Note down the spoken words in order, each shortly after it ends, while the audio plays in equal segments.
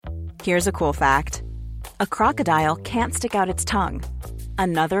Here's a cool fact. A crocodile can't stick out its tongue.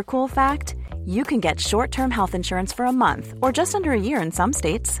 Another cool fact, you can get short-term health insurance for a month or just under a year in some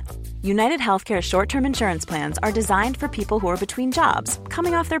states. United Healthcare short-term insurance plans are designed for people who are between jobs,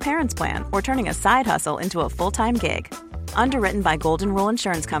 coming off their parents' plan, or turning a side hustle into a full-time gig. Underwritten by Golden Rule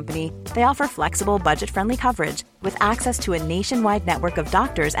Insurance Company, they offer flexible, budget-friendly coverage with access to a nationwide network of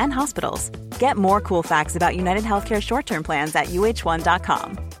doctors and hospitals. Get more cool facts about United Healthcare short-term plans at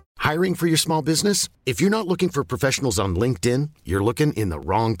uh1.com. Hiring for your small business? If you're not looking for professionals on LinkedIn, you're looking in the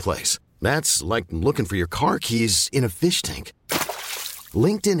wrong place. That's like looking for your car keys in a fish tank.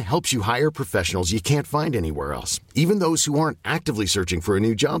 LinkedIn helps you hire professionals you can't find anywhere else, even those who aren't actively searching for a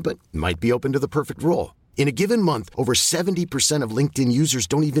new job but might be open to the perfect role. In a given month, over 70% of LinkedIn users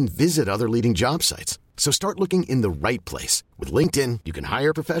don't even visit other leading job sites. So start looking in the right place. With LinkedIn, you can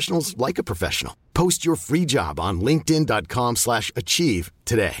hire professionals like a professional. Post your free job on linkedin.com/achieve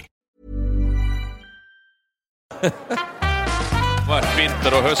today. Vært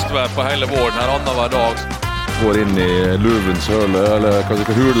vinter- og høstvær på hele våren her annenhver dag. Går inn I løvens høle, eller hva det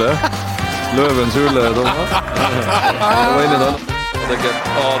heter, hule. Løvens hule, Thomas. Jeg var inne I den. Jeg tenker,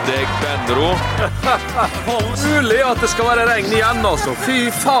 deg, Benro. Mulig at det skal være regn igjen, altså.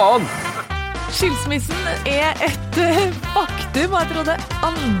 Fy faen! Skilsmissen et faktum, og jeg trodde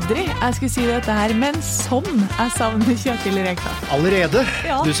aldri jeg skulle si dette her, men sånn jeg savner Kjetil Rekdal. Allerede?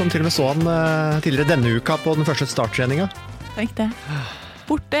 Ja. Du som til og med så han tidligere denne uka på den første starttreninga. Tenk det.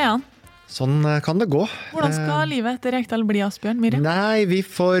 Borte han. Sånn kan det gå. Hvordan skal livet etter Rekdal bli, Asbjørn? Miriam? Nei, vi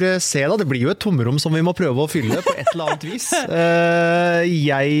får se da. Det blir jo et tomrom som vi må prøve å fylle på et eller annet vis.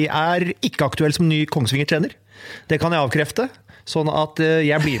 Jeg ikke aktuell som ny Kongsvinger-trener. Det kan jeg avkrefte. Sånn at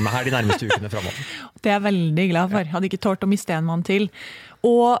jeg blir med her de nærmeste ukene fremover. Det er jeg veldig glad for. Jeg hadde ikke tålt å miste en mann til.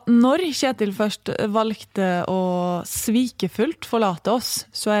 Og når Kjetil først valgte å svikefullt forlate oss,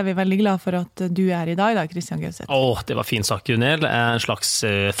 så vi veldig glad for at du I dag, Kristian Gauseth. Det var fint sagt, Gunhild. En slags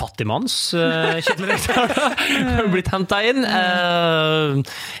fattigmanns Kjetil Rekdal har blitt hentet inn.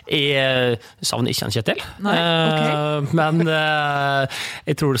 Jeg savner ikke en Kjetil. Nei, ok. Men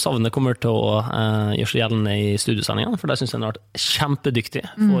jeg tror savnet kommer til å gjøre seg gjeldende I studiosendingen, for det synes jeg har vært kjempedyktig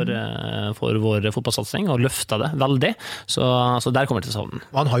for vår fotballsatsing, og løftet det veldig. Så der kommer jeg til savnet.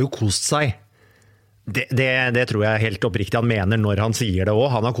 Han har jo kost seg. Det tror jeg helt oppriktig han mener når han sier det også.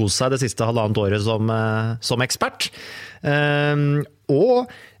 Han har kost seg det siste halvannet året som ekspert. Og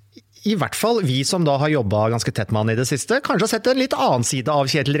I hvert fall vi som da har jobbet ganske tett med han I det siste, kanskje har sett en litt annen side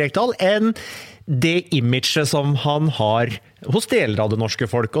av Kjetil Rekdal enn det imaget som han har hos deler av det norske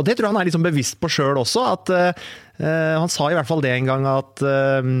folk. Og det tror jeg han liksom bevisst på selv også, at han sa I hvert fall det en gang at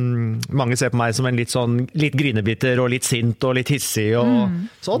mange ser på meg som en litt grinebiter og litt sint og litt hissig og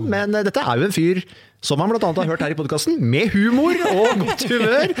sånn, men dette jo en fyr som han blant annet har hørt her I podcasten, med humor og godt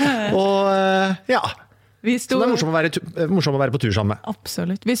humør, og ja... Så det morsomt å være på tur sammen med.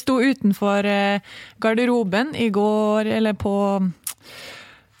 Absolutt. Vi sto utenfor garderoben I går, eller på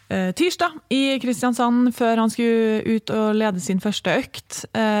tirsdag I Kristiansand, før han skulle ut og lede sin første økt.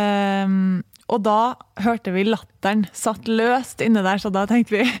 Og da hørte vi latteren satt løst inne der, så da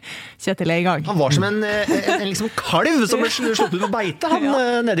tenkte vi Kjetil I gang. Han var som en liksom kalv som ble sluppet på beite, han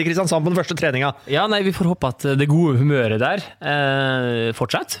nede I Kristiansand på den første treninga. Ja, nei, vi får håpe at det gode humøret der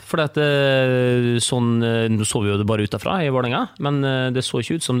fortsetter, for at sånn, nå så vi jo det bare utenfra I Vålerenga, men det så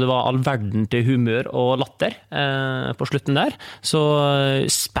ikke ut som det var all verden til humør og latter på slutten der, så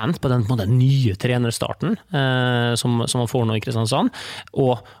spent på den nye trenerstarten som man får nå I Kristiansand,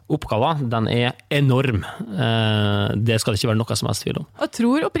 og oppgaven, den enorm. Det skal det ikke være noe som helst tvil om. Jeg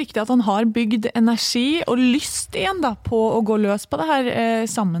tror oppriktig at han har bygd energi og lyst igjen da, på å gå løs på det her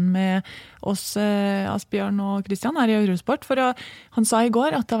sammen med oss, Asbjørn og Kristian her I Eurosport, for han sa I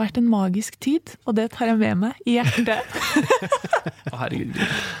går at det har vært en magisk tid, og det tar jeg med meg I hjertet. Herregud.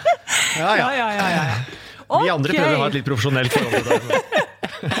 Ja. Vi andre prøver å ha et litt profesjonelt forhold til det.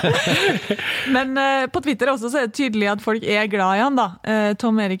 Men på Twitter også så det tydelig at folk glad I han da.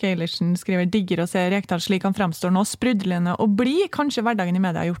 Tom Erik Eilertsen skriver digger å se Rekdal slik han fremstår nå, sprudlende og bli. Kanskje hverdagen I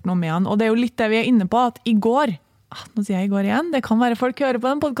media har gjort noe med han. Og det jo litt det vi inne på, at I går, nå sier jeg I går igjen, det kan være folk hører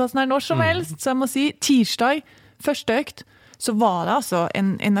på den podcasten her når som helst, så jeg må si tirsdag, første økt, så var det altså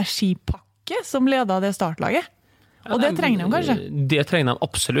en energipakke som ledet det startlaget. Og det trenger de kanskje? Det trenger de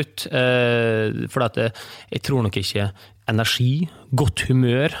absolutt, for at jeg tror nok ikke energi, godt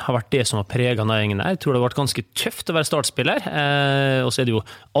humør har vært det som har preget denne gjengen her. Jeg tror det har vært ganske tøft å være startspiller, og så det jo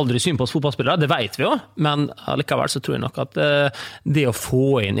aldri syn på oss fotballspillere, det vet vi jo, men allikevel så tror jeg nok at det å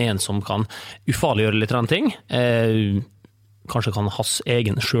få inn en som kan ufarliggjøre litt ting, kanskje kan hans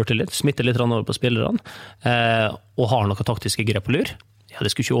egen selvtillit smitte litt over på spillerne, og har noen taktiske grep på lur. Ja,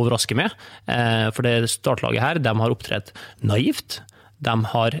 det skulle ikke overraske meg, for det startlaget her, de har opptrådt naivt, de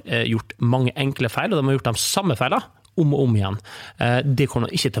har gjort mange enkle feil, og de har gjort de samme feilene om og om igjen. Det kommer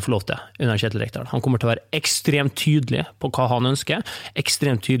han ikke til å få lov til under Kjetil Rekdal. Han kommer til å være ekstremt tydelig på hva han ønsker,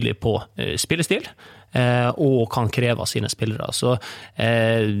 ekstremt tydelig på spillestil, og kan kreve av sine spillere. Så hva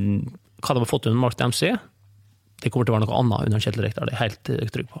de har fått under Mark Dempsey, det kommer til å være noe annet under Kjetil Rekdal, det er helt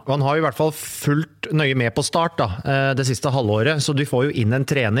trygg på. Han har jo i hvert fall fulgt nøye med på start da, det siste halvåret, så du får jo inn en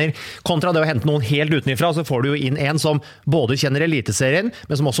trener. Kontra det å hente noen helt utenifra, så får du jo inn en som både kjenner eliteserien,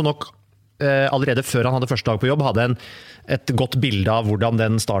 men som også nok allerede før han hadde første dag på jobb, hadde et godt bilde av hvordan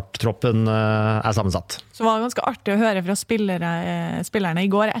den starttroppen sammensatt. Så var det ganske artig å høre fra spillerne i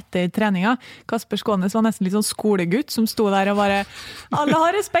går etter treninga. Kasper Skånes var nesten litt sånn skolegutt som sto der og bare alle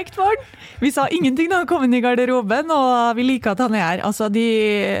har respekt for den! Vi sa ingenting da han kom inn i garderoben, og vi liker at han er her. Altså,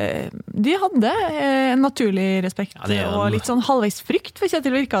 de hadde en naturlig respekt, og litt sånn halvveis frykt for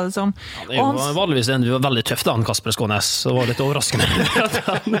Kjetil virka det som. Det var vanligvis en veldig tøff da, han Kasper Skånes, så var det litt overraskende.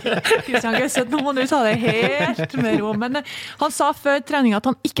 Kristian Gøsset, nå må du ta det helt med ro. Men han sa før trening at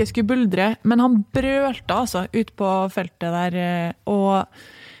han ikke skulle buldre, men han brølte altså ut på feltet der. Og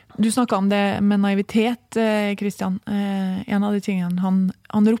du snakket om det med naivitet, Kristian. En av de tingene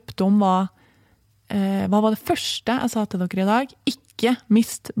han ropte om var, hva var det første jeg sa til dere i dag? Ikke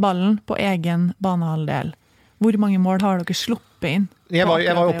mist ballen på egen banehalvdel. Hvor mange mål har dere sluppet inn? Jeg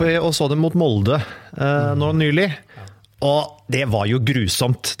var oppe og så det mot Molde nå nylig. Og det var jo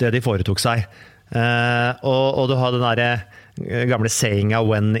grusomt, det de foretok seg. Og du har den der gamle sayinga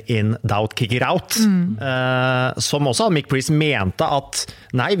when in doubt, kick it out. Som også Mick Priest mente at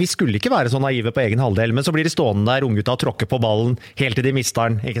nei, vi skulle ikke være så naive på egen halvdel, men så blir de stående der, unggutta, og tråkke på ballen helt til de mister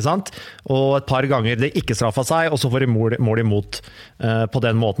den, ikke sant? Og et par ganger det ikke straffa seg, og så får de mål imot på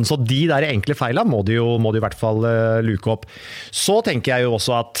den måten. Så de der enkle feilene må de i hvert fall luke opp. Så tenker jeg jo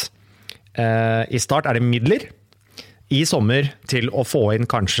også at i start det midler, i sommer til å få inn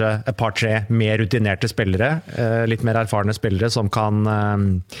kanskje et par-tre mer rutinerte spillere, litt mer erfarne spillere som kan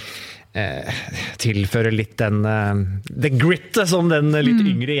tilføre litt det grittet som den litt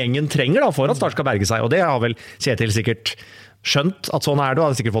yngre gjengen trenger da, for at Start skal berge seg. Og det har vel Kjetil sikkert skjønt at sånn det,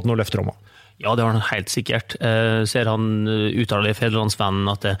 og har sikkert fått noen løfter om det. Ja, det var han helt sikkert. Ser han uttaler i Federlandsvennen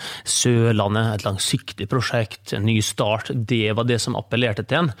at Sørlandet, et langsiktig prosjekt, en ny start, det var det som appellerte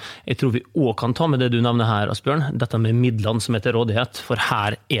til en. Jeg tror vi også kan ta med det du nevner her, Asbjørn, dette med midlene som er til rådighet, for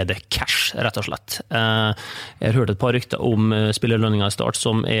her er det cash, rett og slett. Jeg har hørt et par rykter om spillerlønninger i Start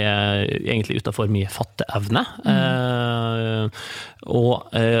som er egentlig utenfor mye fatteevne. Og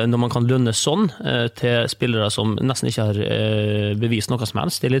når man kan lønne sånn til spillere som nesten ikke har bevist noe som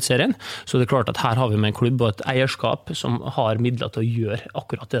helst i eliteserien, så det er klart at her har vi med en klubb og et eierskap som har midler til å gjøre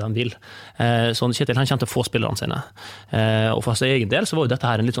akkurat det de vil. Så Kjetil, han kommer til å få spillerne sine. Og for sin egen del så var jo dette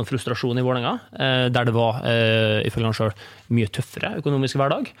her en litt sånn frustrasjon i Vålerenga, der det var, ifølge han selv, mye tøffere økonomisk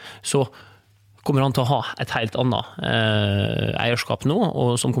hverdag. Så kommer han til å ha et helt annet eierskap nå,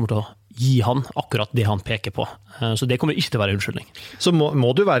 og som kommer til å gi han akkurat det han peker på. Så det kommer ikke til å være unnskyldning. Så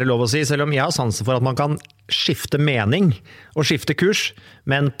må det være lov å si, selv om jeg har sansen for at man kan skifte mening og skifte kurs,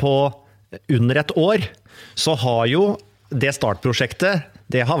 men på under et år, så har jo det startprosjektet,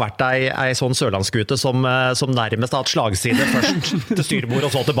 det har vært ei sånn sørlandskute som nærmest har hatt slagside først til styrbord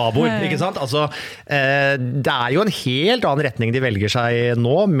og så til babord, ikke sant? Altså, det er jo en helt annen retning de velger seg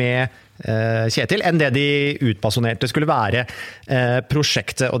nå med Kjetil, enn det de utpassionerte skulle være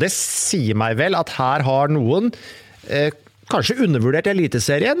prosjektet. Og det sier meg vel at her har noen kanskje undervurdert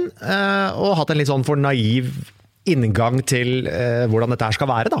eliteserien og hatt en litt sånn for naiv inngang til hvordan dette her skal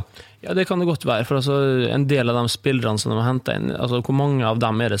være da. Ja, det kan det godt være, for altså, en del av de spillerne som de har hentet inn, altså hvor mange av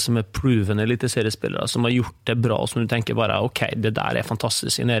dem er det som er proven eliteseriespillere, som har gjort det bra, og som du tenker bare, ok, det der er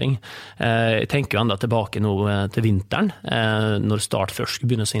fantastisk signering. Jeg tenker jo enda tilbake nå til vinteren, når Start først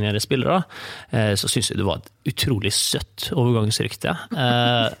skulle begynne å signere spillere, så synes jeg det var et utrolig søtt overgangsrykte,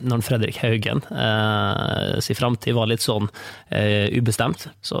 når Fredrik Haugen sin fremtid var litt sånn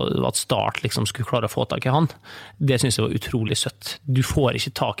ubestemt, så det var at Start liksom skulle klare å få tak i han. Det synes jeg var utrolig søtt. Du får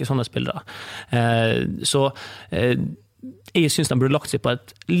ikke tak i sånne spillere. Så jeg synes de burde lagt seg på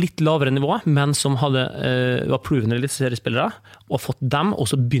et litt lavere nivå, men som var proven eliteseriespillere, og fått dem, og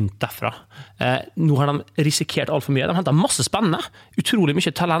så begynt derfra. Nå har de risikert alt for mye. De har hentet masse spennende, utrolig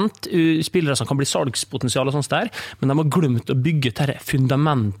mye talent, spillere som kan bli salgspotensial og sånt der, men de har glemt å bygge dette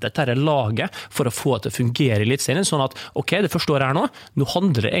fundamentet, dette laget, for å få det til å fungere i eliteserien, sånn at, ok, det første året her nå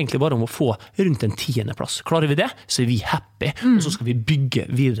handler det egentlig bare om å få rundt en 10. plass. Klarer vi det, så er vi happy, og så skal vi bygge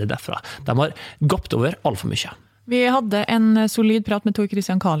videre derfra. De har gapt over alt for mye. Vi hadde en solid prat med Tor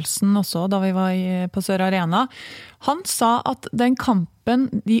Christian Karlsen også da vi var på Sør Arena. Han sa at den kampen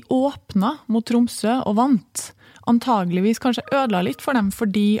de åpna mot Tromsø og vant, antageligvis kanskje ødela litt for dem,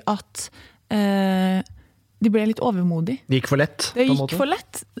 fordi at de ble litt overmodige. Det gikk for lett. Det gikk for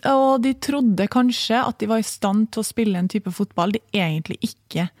lett, og de trodde kanskje at de var i stand til å spille en type fotball de egentlig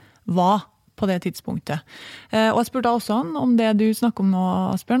ikke var på det tidspunktet. Og jeg spurte også han om det du snakker om nå,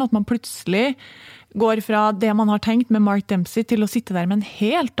 Asbjørn, at man plutselig går fra det man har tenkt med Mark Dempsey til å sitte der med en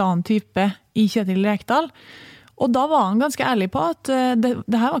helt annen type i Kjetil Rekdal. Og da var han ganske ærlig på at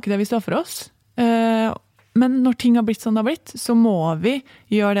det her var ikke det vi stod for oss. Men når ting har blitt som det har blitt, så må vi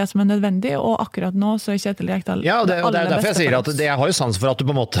gjøre det som er nødvendig, og akkurat nå så er Kjetil Rekdal Ja, og det er derfor jeg sier at jeg har jo sans for at du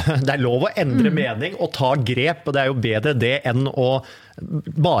på en måte, det er lov å endre mening og ta grep, og det er jo bedre det enn å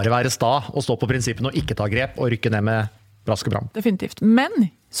bare være sta og stå på prinsippene og ikke ta grep og rykke ned med brask og bram. Definitivt.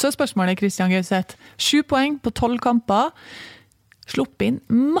 Men så er spørsmålet, Christian Gauseth, 7 poeng på 12 kamper, slupp inn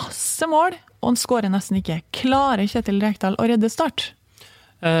masse mål, og han skårer nesten ikke. Klarer Kjetil Rekdal å redde Start?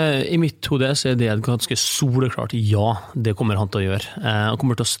 I mitt hode så er det et ganske soleklart ja, det kommer han til å gjøre. Han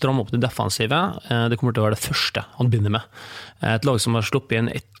kommer til å stramme opp det defensive, det kommer til å være det første han begynner med. Et lag som har sluppet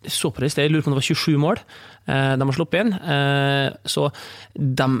inn, jeg lurer på om det var 27 mål de har sluppet inn, så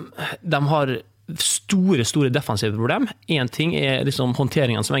de har store defensive problem. En ting er liksom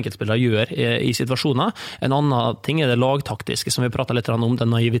håndteringen som enkeltspillere gjør i situasjoner. En annen ting er det lagtaktiske, som vi pratet litt om,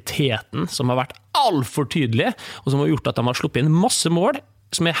 den naiviteten som har vært alt for tydelig, og som har gjort at de har sluppet inn masse mål,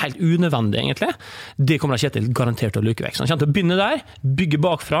 som er helt unødvendig egentlig. Det kommer Kjetil garantert til å luke vekk. Så han kommer til å begynne der, bygge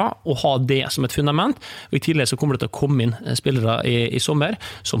bakfra og ha det som et fundament. Og i tillegg så kommer det til å komme inn spillere i sommer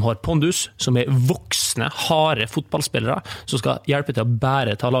som har pondus, som er voksne, harde fotballspillere, som skal hjelpe til å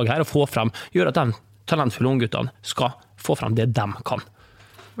bære ta laget her og få frem, gjøre at de talentfulle ungguttene skal få frem det de kan.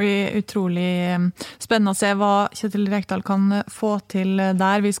 Det blir utrolig spennende å se hva Kjetil Rekdal kan få til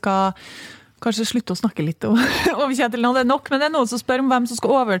der. Vi skal kanskje slutte å snakke litt om Kjetil nå, det er nok, men det er noen som spør om hvem som skal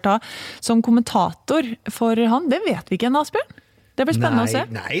overta som kommentator for han. Det vet vi ikke ennå, Asbjørn. Det blir spennende å se.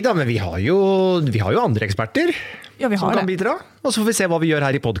 Nei da, men vi har jo andre eksperter som kan bidra. Og så får vi se hva vi gjør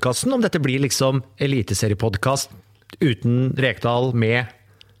her i podcasten, om dette blir liksom eliteseriepodcast uten Rekdal med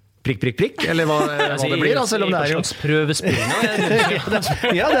prikk, eller hva det blir, altså, eller om det er jo slags prøvespill.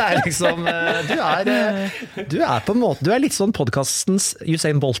 Ja, det er liksom du er på en måte, du er litt sånn podcastens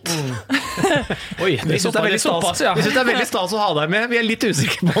Usain Bolt. Oi, vi synes det er veldig stas å ha deg med. Vi er litt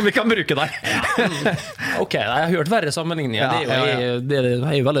usikre på om vi kan bruke deg. Ok, jeg har hørt verre sammenligninger. Det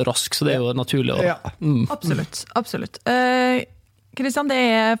er jo veldig rask, så det er jo naturlig. Absolutt. Kristian, det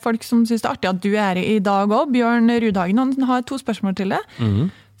er folk som synes det er artig at du er i dag også. Bjørn Rudhagen, han har 2 spørsmål til det.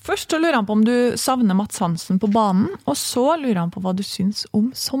 Først så lurer han på om du savner Mats Hansen på banen, og så lurer han på hva du synes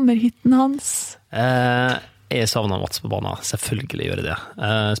om sommerhitten hans. Jeg savner Mats på banen, selvfølgelig gjør jeg det.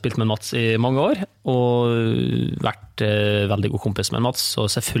 Jeg har spilt med Mats i mange år, og vært veldig god kompis med Mats, så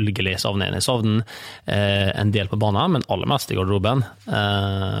selvfølgelig savner jeg. Jeg savner en del på banen, men aller mest i garderoben.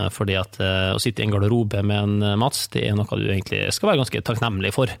 Fordi at å sitte i en garderobe med en Mats, det er noe du egentlig skal være ganske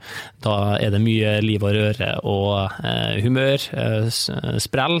takknemlig for. Da er det mye liv og røre og humør,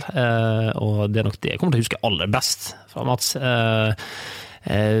 sprell, og det er nok det jeg kommer til å huske aller best fra Mats.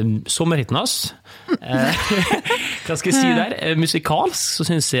 Sommerhitten hans hva skal jeg si der, musikalsk så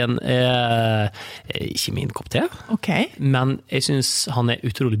synes jeg ikke min kopp te, men jeg synes han er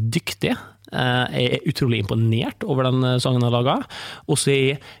utrolig dyktig. Jeg er utrolig imponert over den sangen han laget, og så er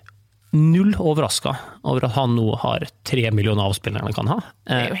jeg null overrasket over at han nå har 3 millioner avspillere han kan ha.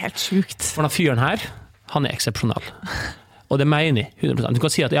 Det er jo helt sykt. For den fyren her, han er eksepsjonell. Og det mener jeg 100%. Du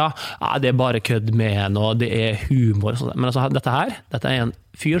kan si at det er bare kødd med en, og det er humor. Og sånt. Men altså, dette er en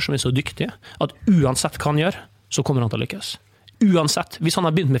fyr som er så dyktig, at uansett hva han gjør, så kommer han til å lykkes. Uansett. Hvis han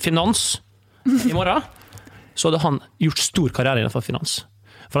har begynt med finans i morgen, så hadde han gjort stor karriere innenfor finans.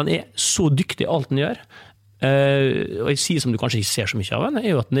 For han er så dyktig i alt han gjør. Og jeg sier som du kanskje ikke ser så mye av han,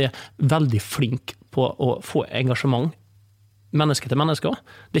 er jo at han er veldig flink på å få engasjement menneske til menneske.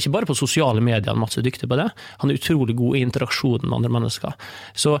 Det er ikke bare på sosiale medier Mats er dyktig på det. Han er utrolig god i interaksjonen med andre mennesker.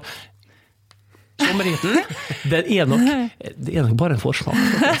 Så sommerhitten, det er nok bare en forsmak.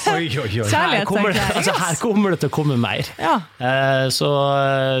 Her kommer det til å komme mer. Så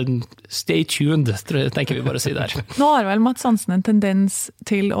stay tuned, tenker vi bare å si der. Nå har vel Mats Hansen en tendens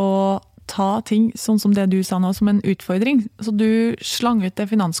til å ta ting, sånn som det du sa nå, som en utfordring. Så du slang ut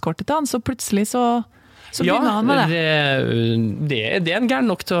det finanskortet til han, så plutselig så begynner han med det. Det er en gæren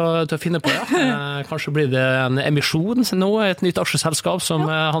nok til å finne på, Kanskje blir det en emisjon nå, et nytt aksjeselskap som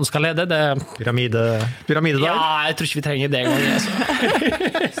han skal lede. Pyramide der? Ja, jeg tror ikke vi trenger det engang.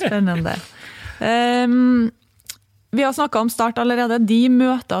 Spennende. Vi har snakket om Start allerede. De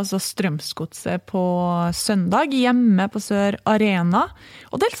møter altså Strømsgodset på søndag, hjemme på Sør Arena.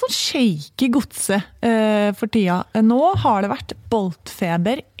 Og det litt sånn shaky godset for tida. Nå har det vært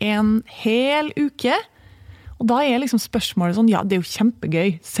boltfeber en hel uke. Og da liksom spørsmålet sånn, ja, det jo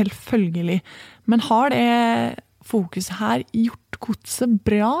kjempegøy, selvfølgelig. Men har det fokuset her gjort godset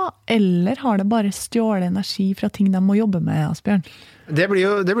bra, eller har det bare stjålet energi fra ting de må jobbe med, Asbjørn? Det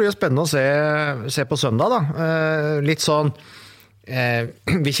blir jo spennende å se på søndag da. Litt sånn,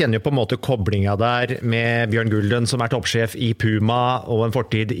 vi kjenner jo på en måte koblinga der med Bjørn Gulden som toppsjef i Puma og en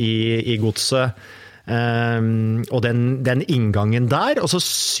fortid i godset. Og den inngangen der, og så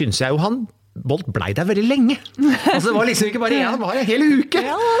synes jeg jo Bolt blei der veldig lenge. Altså, det var liksom ikke bare en, det var en hel uke.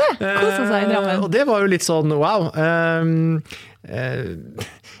 Ja, det koset seg i Drammen. Og det var jo litt sånn, wow.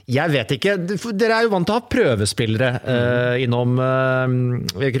 Jeg vet ikke, dere jo vant til å ha prøvespillere innom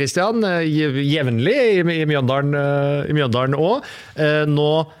Kristian, jevnlig i Mjøndalen også.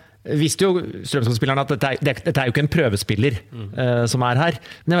 Nå visste jo Strømsgodspillerne at dette jo ikke en prøvespiller som her.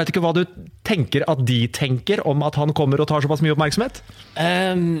 Men jeg vet ikke hva du tenker at de tenker om at han kommer og tar såpass mye oppmerksomhet?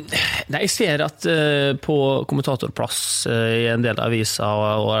 Nei, jeg ser at på kommentatorplass i en del aviser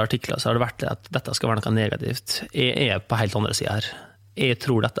og artikler så har det vært at dette skal være noe negativt. Jeg på helt andre siden her. Jeg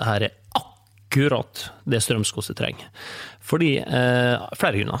tror dette her akkurat det Strømsgodset trenger. Fordi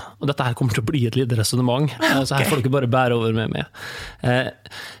flere grunner, og dette her kommer til å bli et lite resonemang, så her får dere bare bære over med meg.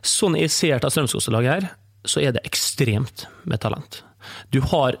 Sånn jeg ser til Strømsgodset-laget her, så det ekstremt med talent. Du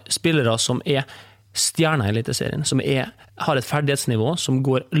har spillere som stjerner i eliteserien, som har et ferdighetsnivå som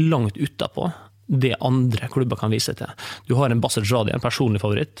går langt utenpå det andre klubber kan vise til. Du har en Basset Jadi, en personlig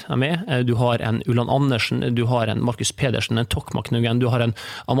favoritt, med. Du har en Ulan Andersen, du har en Markus Pedersen, en Tokmak Nugen, du har en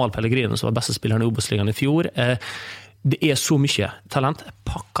Amal Pellegrino som var beste spilleren i Obos-ligaen i fjor. Det så mye talent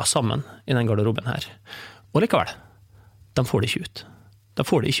pakket sammen i den garderoben her. Og likevel, de får det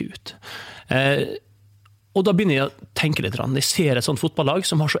ikke ut. Og da begynner jeg å tenke litt. Jeg ser et sånt fotballag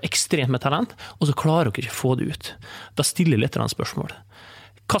som har så ekstremt med talent, og så klarer dere ikke å få det ut. Da stiller jeg litt spørsmål.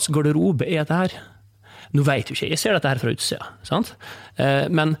 Hva slags garderobe dette her? Nå vet jeg ikke, jeg ser dette her fra utsida, sant?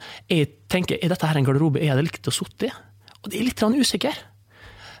 Men jeg tenker, dette her en garderobe jeg hadde likt å sitte i? Og det litt usikker.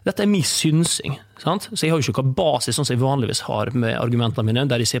 Dette min synsing, sant? Så jeg har jo ikke noe basis sånn som jeg vanligvis har med argumentene mine,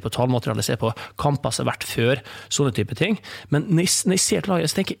 der jeg ser på tallmateriale, ser på kamper som har vært før, sånne type ting. Men når jeg ser til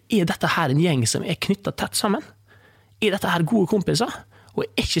laget, så tenker jeg, dette her en gjeng som knyttet tett sammen? Dette her gode kompiser? Og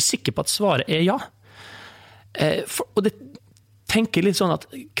jeg ikke sikker på at svaret ja. Og det tenker litt sånn at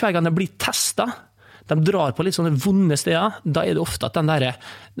hver gang det blir testet, de drar på litt sånne vonde steder, da det ofte at den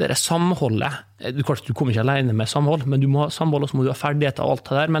der samholdet, du kommer ikke alene med samhold, men du må ha samhold, og så må du ha ferdigheter og alt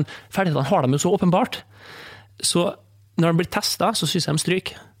det der, men ferdighetene har de jo så åpenbart. Så når de blir testet, så synes jeg de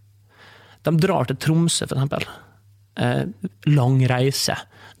stryker. De drar til Tromsø, for eksempel. Lang reise,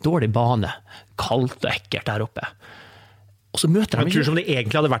 dårlig bane, kaldt og ekkelt der oppe. Og så møter de en tur som de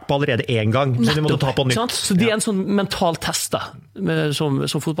egentlig hadde vært på allerede en gang, så de måtte ta på nytt. Sant? Så det en sånn mental test da, som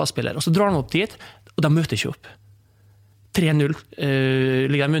fotballspiller. Og så drar de opp dit, og de møter ikke opp. 3-0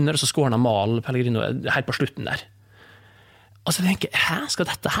 ligger de under, og så skårer de Mal Pellegrino helt på slutten der. Og så tenker jeg, skal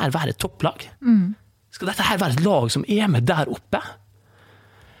dette her være et topplag? Skal dette her være et lag som med der oppe?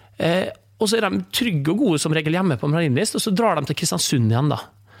 Og så de trygge og gode som regel hjemme på Marienlyst, og så drar de til Kristiansund igjen da.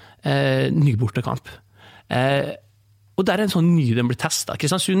 Ny bortekamp. Og der en sånn ny den blir testet.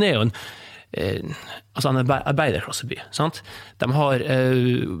 Kristiansund jo en arbeiderklasseby. Sant? De har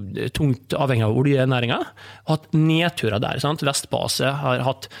tungt avhengig av oljenæringen, og hatt nedturer der. Sant? Vestbase har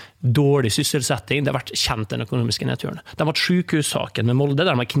hatt dårlig sysselsetting, det har vært kjent den økonomiske nedturen. De har hatt sykehussaken med Molde,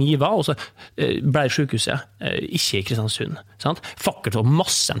 der de har kniver, og så ble sykehuset ikke i Kristiansund. Sant? Fakkert og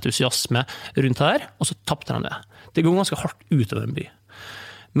masse entusiasme rundt der, og så tappte de det. Det går ganske hardt utover en by.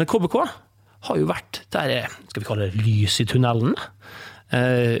 Men KBK har jo vært der, skal vi kalle det lys i tunnelen,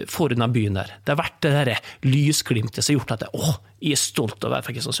 for denne byen der. Det har vært det der lysklimtet som har gjort at jeg stolt av å være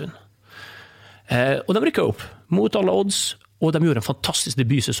fra Kristiansund. Og de rykket opp mot alle odds, og de gjorde en fantastisk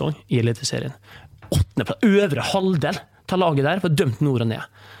debutsesong i eliteserien. 8. plass, øvre halvdel til laget der, var dømt nord og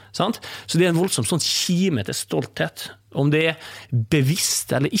ned. Sant? Så det en voldsom sånn kime til stolthet. Om det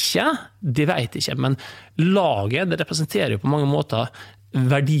bevisst eller ikke, det vet jeg ikke, men laget det representerer jo på mange måter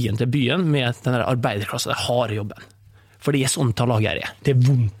verdien til byen med den arbeiderklassen, den harde jobben. For det sånn til laget det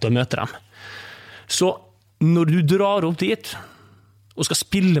vondt å møte dem. Så når du drar opp dit og skal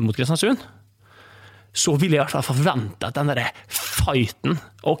spille mot Kristiansund, så vil jeg i hvert fall forvente at den der fighten,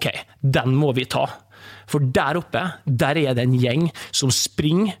 ok, den må vi ta. For der oppe, der det en gjeng som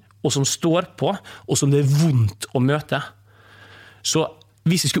springer og som står på, og som det vondt å møte. Så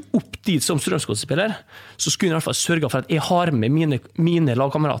hvis jeg skulle opp dit som Strømsgodset-spiller, så skulle jeg i hvert fall sørge for at jeg har med mine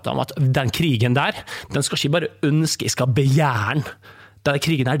lagkamerater om at den krigen der, den skal ikke bare ønske, jeg skal begjære den. Den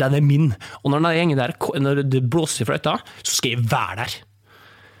krigen der, den min. Og når den gjengen der, når det blåser i fløyta, så skal jeg være der.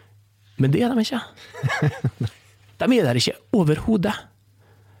 Men det er de ikke. De er der ikke overhodet.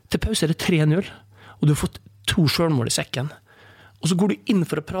 Til pause er det 3-0, og du har fått 2 selvmål i sekken. Og så går du inn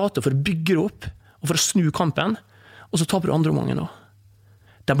for å prate, for å bygge det opp, og for å snu kampen, og så taper du andre omgangen nå.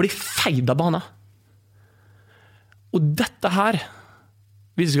 Den blir feid av banen. Og dette her,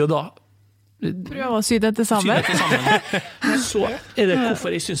 hvis vi da prøve å sy dette sammen. Så er det hvorfor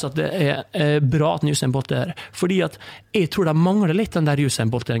jeg synes at det er bra at Usain Bolt er her. Fordi at jeg tror det mangler litt den der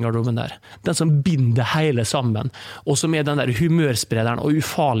Usain Bolt i den garderoben der. Den som binder hele sammen, og som er den der humørsprederen og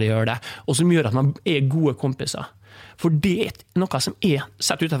ufarliggjør det, og som gjør at man er gode kompiser. For det er noe som er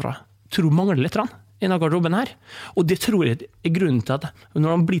sett utenfra. Tror mangler litt i denne garderoben her. Og det tror jeg er grunnen til at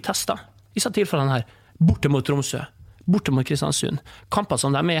når han blir testet, i disse tilfellene her, borte mot Tromsø, borte mot Kristiansund, kamper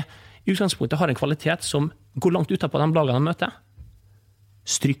som de er i utgangspunktet har en kvalitet som går langt utenpå de lagene de møter.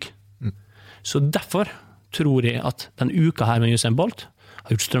 Stryk. Så derfor tror jeg at den uka her med Usain Bolt har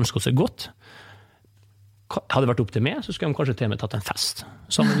gjort Strømsgodset godt. Hadde det vært opp til meg, så skulle de kanskje til og med tatt en fest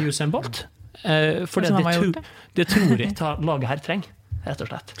sammen med Usain Bolt. For det tror jeg laget her trenger, rett og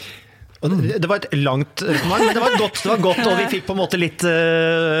slett. Og det var et langt resonnement, men det var godt, og vi fikk på en måte litt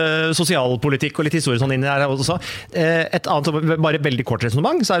sosialpolitikk og litt historie sånn inn her også. Et annet, bare veldig kort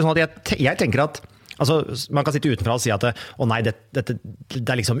resonnement, så er det sånn at jeg tenker at altså, man kan sitte utenfra og si at det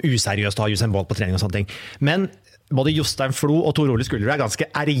er liksom useriøst å ha Usain Bolt på trening og sånne ting. Men både Jostein Flo og Tor Ole Skullerud er ganske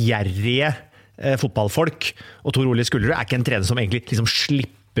ærgjerrige fotballfolk, og Tor Ole Skullerud er ikke en trener som egentlig liksom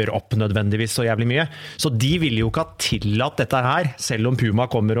slipper opp nødvendigvis så jævlig mye. Så de ville jo ikke ha tillatt dette her, selv om Puma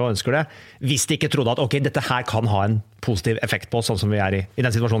kommer og ønsker det, hvis de ikke trodde at ok, dette her kan ha en positiv effekt på oss, sånn som vi er i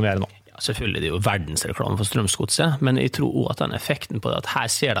den situasjonen vi er i nå. Ja, selvfølgelig, det er jo verdensreklame for Strømsgodset, men jeg tror også at den effekten på det, at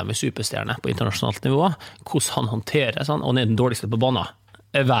her ser de med superstjerne på internasjonalt nivå, hvordan han håndterer, sånn, og han er den dårligste på banen.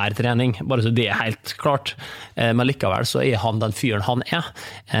 Hver trening, bare så det er helt klart. Men likevel så er han den fyren han er,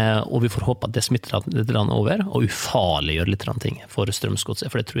 og vi får håpe at det smitter litt over, og ufarliggjør litt ting for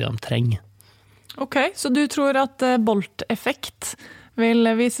Strømsgodset, for det tror jeg de trenger. Ok, så du tror at Bolt-effekt vil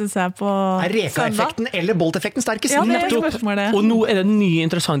vise seg på Reka-effekten eller Bolt-effekten sterkest? Ja, det er spørsmålet. Og nå er det en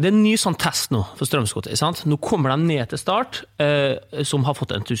ny sånn test nå for Strømsgodset, sant? Nå kommer de ned til start, som har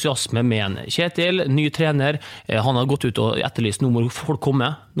fått entusiasme med en Kjetil, ny trener, han har gått ut og etterlyst, nå må folk komme,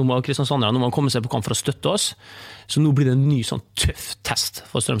 nå må Kristiansanderne, nå må han komme seg på kamp for å støtte oss, så nå blir det en ny sånn tøff test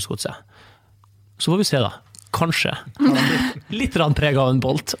for Strømsgodset. Så får vi se da. Kanskje litt preget av en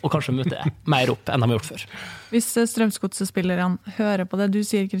Bolt, og kanskje møte mer opp enn de har gjort før. Hvis Strømsgodset-spillerne hører på det du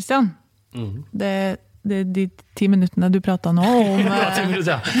sier, Kristian, det er de 10 minuttene du pratet nå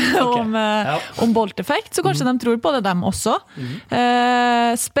om Bolt-effekt, så kanskje de tror på det, dem også.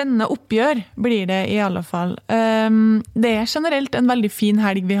 Spennende oppgjør blir det i alle fall. Det er generelt en veldig fin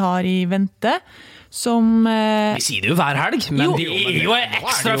helg vi har i vente, som Vi sier det jo hver helg, men det er jo en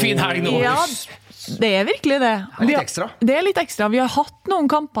ekstra fin helg nå. Ja, det er virkelig det. Det er litt ekstra. Vi har hatt noen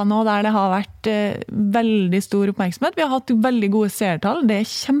kamper nå der det har vært veldig stor oppmerksomhet. Vi har hatt veldig gode seertall. Det er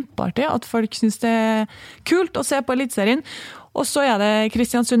kjempeartig at folk synes det er kult å se på Eliteserien. Og så er det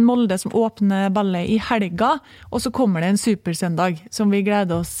Kristiansund-Molde som åpner ballet i helga, og så kommer det en supersøndag som vi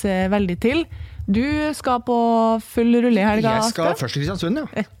gleder oss veldig til. Du skal på full rulle i helga. Jeg skal først til Kristiansund,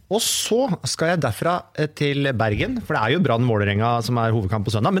 ja. Og så skal jeg derfra til Bergen, for det er jo Brann Vålerenga som er hovedkamp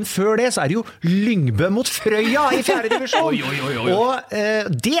på søndag, men før det så er det jo Lyngbø mot Frøya i 4. divisjon. Og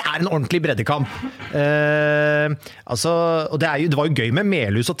det er en ordentlig breddekamp. Og det var jo gøy med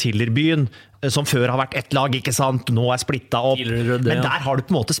Melhus og Tillerbyen, som før har vært ett lag, ikke sant? Nå er splittet opp. Men der har du på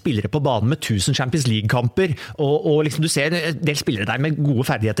en måte spillere på banen med 1000 Champions League-kamper, og liksom du ser en del spillere der med gode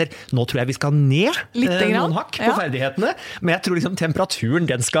ferdigheter. Nå tror jeg vi skal ned noen hakk på ferdighetene, men jeg tror liksom temperaturen,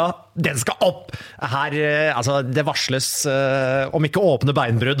 den skal opp. Her, altså, det varsles, om ikke åpne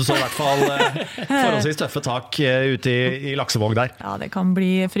beinbrudd, så i hvert fall forholdsvis tøffe tak ute i laksevåg der. Ja, det kan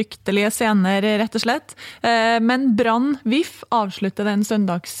bli fryktelige scener, rett og slett. Men Brann VIF avslutter den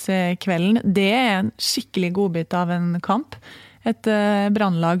søndagskvelden. Det er en skikkelig godbit av en kamp. Et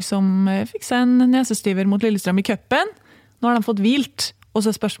Brannlag som fikk seg en nesestyver mot Lillestrøm i cupen. Nå har de fått hvilt, og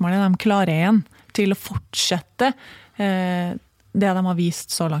så er spørsmålet om de klarer igjen til å fortsette det de har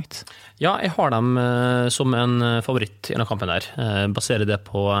vist så langt. Ja, jeg har dem som en favoritt i denne kampen der. Baserer det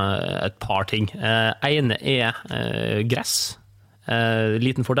på et par ting. Ene er gress.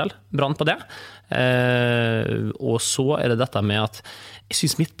 Liten fordel, Brann på det. Og så det dette med at jeg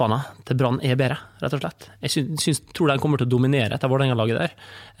synes midtbanen til Brann bedre, rett og slett. Jeg tror de kommer til å dominere etter Vålerenga-laget der.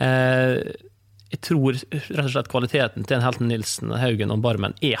 Jeg tror rett og slett kvaliteten til Helten Nilsen, Haugen og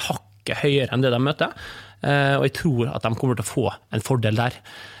Barmen hakket høyere enn det de møter, og jeg tror at de kommer til å få en fordel der.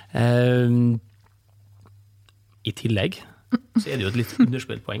 I tillegg så det jo et litt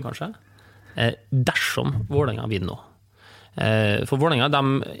underspillpoeng kanskje, dersom Vålerenga vinner nå. For Vålerenga, de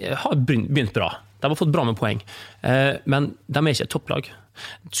har begynt bra. De har fått bra med poeng, men de ikke et topplag.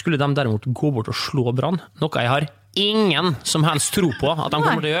 Skulle de derimot gå bort og slå Brann, noe jeg har ingen som helst tro på at de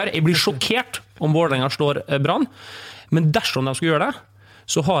kommer til å gjøre. Jeg blir sjokkert om Vålerenga slår Brann, men dersom de skulle gjøre det,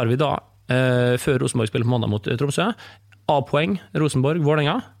 så har vi da, før Rosenborg spiller på mandag mot Tromsø, A-poeng, Rosenborg,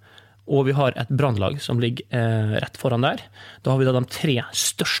 Vålerenga, og vi har et Brannlag som ligger rett foran der. Da har vi da de 3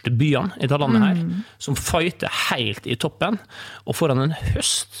 største byene i det landet her, som fighter helt i toppen, og foran en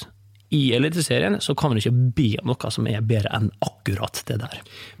høst i Eliteserien, så kan vi ikke be om noe som bedre enn akkurat det der.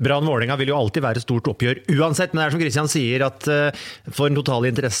 Brann-Vålerenga vil jo alltid være et stort oppgjør uansett, men det som Christian sier, at for den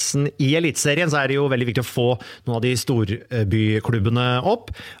totale interessen i Eliteserien, så det jo veldig viktig å få noen av de storbyklubbene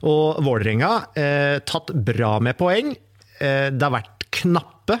opp, og Vålerenga tatt bra med poeng. Det har vært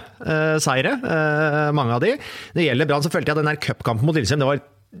knappe seire, mange av de. Det gjelder Brann, så følte jeg at den der cupkampen mot Lillestrøm,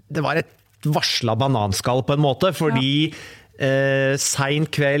 det var et varslet bananskall på en måte, fordi sein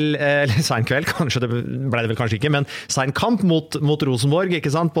kveld, kanskje det ble det vel kanskje ikke, men sein kamp mot Rosenborg, ikke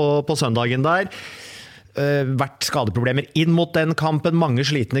sant, på søndagen der. Vært skadeproblemer inn mot den kampen, mange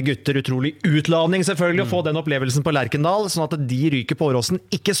slitne gutter, utrolig utladning selvfølgelig, å få den opplevelsen på Lerkendal, sånn at de ryker på Åråsen.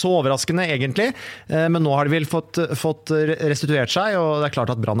 Ikke så overraskende egentlig, men nå har de vel fått restituert seg, og det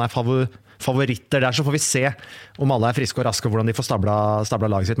klart at Brann favoritter der, så får vi se om alle friske og raske, og hvordan de får stabla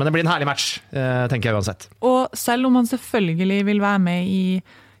laget sitt. Men det blir en herlig match, tenker jeg uansett. Og selv om man selvfølgelig vil være med i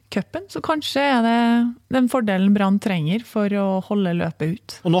cupen, så kanskje det den fordelen Brann trenger for å holde løpet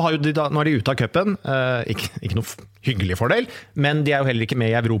ut. Og nå er de ute av cupen, ikke noe hyggelig fordel, men de jo heller ikke med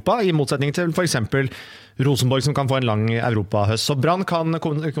i Europa, i motsetning til for eksempel Rosenborg, som kan få en lang Europahøst. Så Brann kan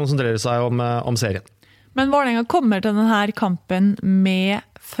konsentrere seg om serien. Men Vålerenga kommer til denne kampen med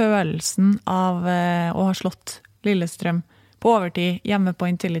følelsen av å ha slått Lillestrøm på overtid hjemme på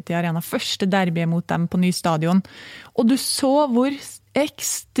Intility Arena. Første derby mot dem på ny stadion. Og du så hvor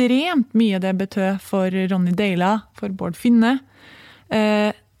ekstremt mye det betød for Ronny Deila, for Bård Finne.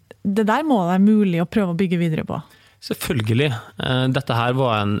 Det der må være mulig å prøve å bygge videre på. Selvfølgelig. Dette her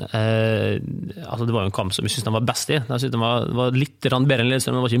var det var en kamp som jeg synes den var best i. Jeg synes den var litt bedre enn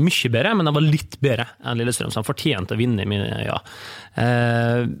Lillestrøm. Den var ikke mye bedre, men den var litt bedre enn Lillestrøm, så han fortjente å vinne i mine øyne.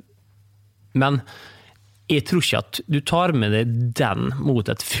 Men jeg tror ikke at du tar med deg den mot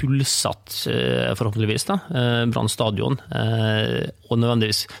et fullsatt, forhåpentligvis, Brann stadion, og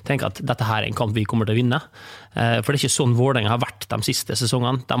nødvendigvis tenker at dette her en kamp vi kommer til å vinne. For det ikke sånn Vålerenga har vært de siste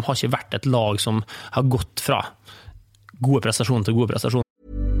sesongene. De har ikke vært et lag som har gått fra gode prestasjoner til gode prestasjoner.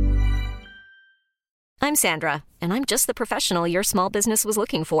 I'm Sandra, and I'm just the professional your small business was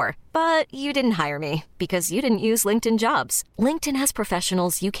looking for. But you didn't hire me because you didn't use LinkedIn Jobs. LinkedIn has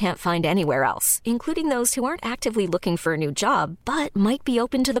professionals you can't find anywhere else, including those who aren't actively looking for a new job, but might be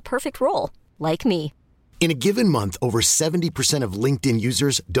open to the perfect role, like me. In a given month, over 70% of LinkedIn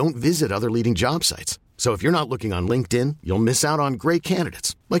users don't visit other leading job sites. So if you're not looking on LinkedIn, you'll miss out on great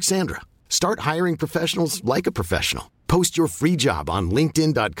candidates, like Sandra. Start hiring professionals like a professional. Post your free job on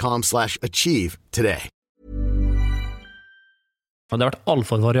linkedin.com/achieve today. Det har vært alt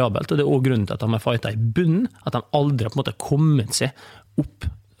for variabelt, og det også grunnen til at de har fightet i bunnen, at de aldri har på en måte kommet seg opp,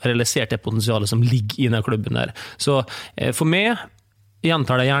 realisert det potensialet som ligger i denne klubben der. Så for meg,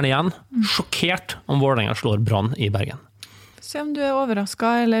 gjentar det gjerne igjen, sjokkert om Vålerenga slår Brann i Bergen. Se om du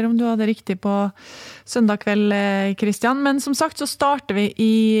overrasket, eller om du hadde riktig på søndag kveld, Christian. Men som sagt så starter vi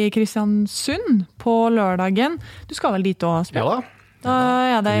i Kristiansund på lørdagen. Du skal vel dit og spille? Ja da.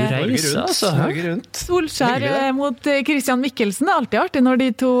 Da det Norge rundt. Solskjær mot Christian Mikkelsen. Det er alltid artig når de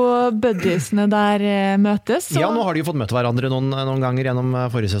to buddiesene der møtes. Så. Ja, nå har de jo fått møte hverandre noen ganger gjennom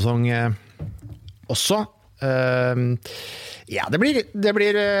forrige sesong også. Ja, det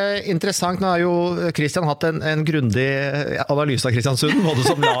blir interessant. Nå har jo Christian hatt en grundig analyse av Kristiansund, både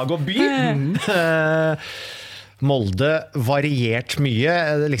som lag og by. Molde variert mye.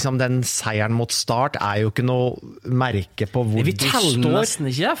 Liksom den seieren mot Start jo ikke noe merke på hvor de står. Vi teller nesten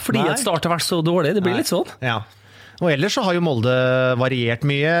ikke, fordi at Start har vært så dårlig. Det blir litt sånn. Ja. Og ellers så har jo Molde variert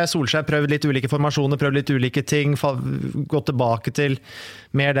mye. Solskjær prøvd litt ulike formasjoner, prøvd litt ulike ting, gått tilbake til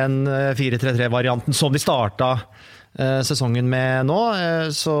mer den 4-3-3-varianten som de startet sesongen med nå,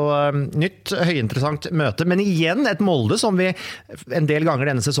 så nytt, høyinteressant møte, men igjen et Molde som vi en del ganger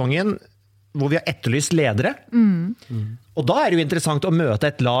denne sesongen hvor vi har etterlyst ledere. Og da det jo interessant å møte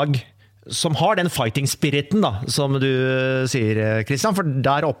et lag som har den fighting-spiriten da, som du sier, Kristian, for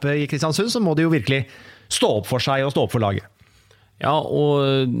der oppe i Kristiansund så må de jo virkelig stå opp for seg og stå opp for laget. Ja,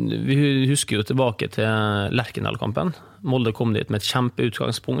 og vi husker jo tilbake til Lerkendal-kampen. Molde kom dit med et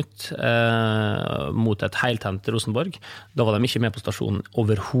kjempeutgangspunkt mot et heiltent Rosenborg. Da var de ikke med på stasjonen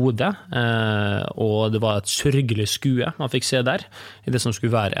overhodet, og det var et sørgelig skue man fikk se der. I det som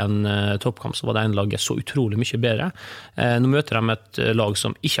skulle være en toppkamp, så var det en laget så utrolig mye bedre. Nå møter de et lag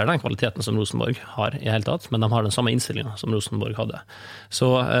som ikke har den kvaliteten som Rosenborg har i hele tatt, men de har den samme innstillingen som Rosenborg hadde.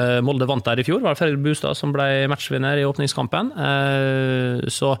 Så Molde vant der i fjor, var det Fredrik Bustad som ble matchvinner i åpningskampen.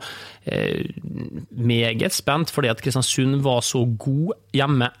 Så meget spent, fordi at Kristiansund var så god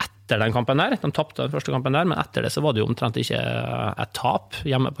hjemme etter den kampen der. De tappte den første kampen der, men etter det så var det jo omtrent ikke et tap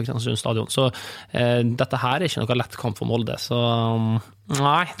hjemme på Kristiansund stadion. Så dette her ikke noe lett kamp for Molde. Så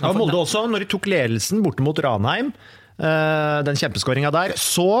nei. Ja, Molde også, når de tok ledelsen borte mot Ranheim, den kjempeskåringen der,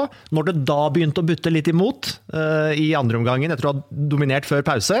 så når det da begynte å butte litt imot i andre omgangen, etter å ha dominert før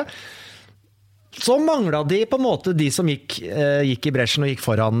pause, så manglet de på en måte de som gikk i bresjen og gikk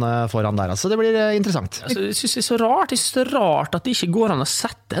foran der. Altså, det blir interessant. Altså, jeg synes det så rart. Jeg synes det rart at det ikke går an å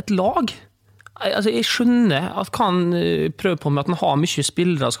sette et lag. Altså, jeg skjønner at kan prøve på med at man har mye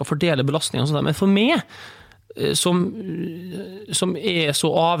spillere og skal fordele belastninger og sånt, men for meg, som så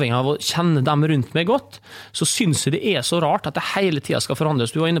avhengig av å kjenne dem rundt meg godt, så synes jeg det så rart at det hele tiden skal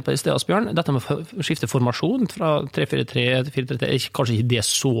forandres. Du var inne på det i stedet, Asbjørn. Dette med å skifte formasjon fra 3-4-3 til 4-3-3 kanskje ikke det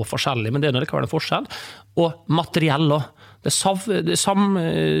så forskjellig, men det når det kan være en forskjell. Og materiell også.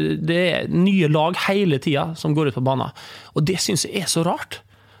 Det nye lag hele tiden som går ut på banen. Og det synes jeg så rart.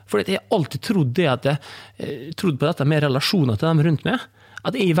 For jeg har alltid trodd på dette med relasjoner til dem rundt meg.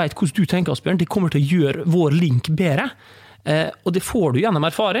 At jeg vet hvordan du tenker, Asbjørn, det kommer til å gjøre vår link bedre. Og det får du gjennom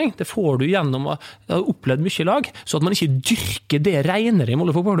erfaring, det får du gjennom å ha opplevd mye lag, så at man ikke dyrker det renere i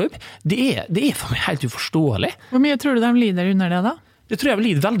Molde fotballklubb, det for meg helt uforståelig. Hvor mye tror du de lider under det da? Det tror jeg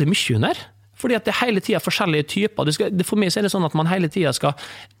lider veldig mye under. Fordi at det hele tiden forskjellige typer. For meg så det sånn at man hele tiden skal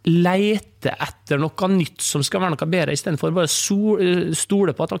lete etter noe nytt som skal være noe bedre, i stedet for bare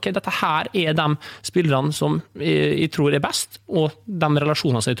stole på at ok, dette her de spillerne som jeg tror best, og de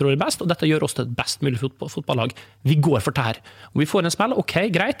relasjonene som jeg tror best, og dette gjør oss til et best mulig fotballag. Vi går for det her. Om vi får en spill, ok,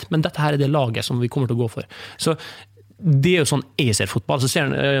 greit, men dette her det laget som vi kommer til å gå for. Så det jo sånn jeg ser fotball. Så ser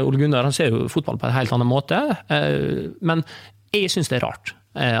Ole Gunnar, han ser jo fotball på en helt annen måte, men jeg synes det rart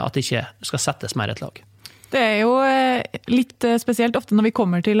at det ikke skal settes mer et lag. Det jo litt spesielt. Ofte når vi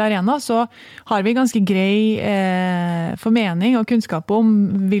kommer til arena, så har vi ganske grei formening og kunnskap om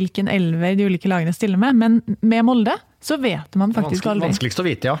hvilken elver de ulike lagene stiller med, men med Molde så vet man faktisk aldri. Vanskeligst å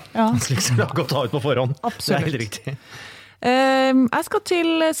vite, ja. Vanskeligst å ta ut på forhånd. Absolutt. Det helt riktig. Jeg skal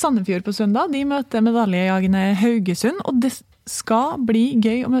til Sandefjord på søndag. De møter medaljejagende Haugesund, og det skal bli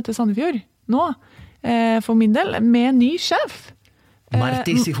gøy å møte Sandefjord nå, for min del, med ny sjef.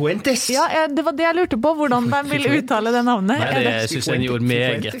 Martí Cifuentes. Ja, det var det jeg lurte på, hvordan de vil uttale det navnet. Nei, det synes jeg gjorde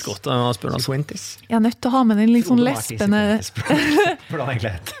meget godt. Cifuentes. Jeg nødt til å ha med den litt sånn lespende... Hvordan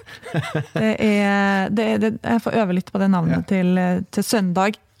egentlig jeg får øve litt på det navnet til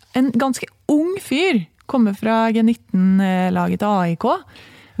søndag. En ganske ung fyr kommer fra G19-laget til AIK.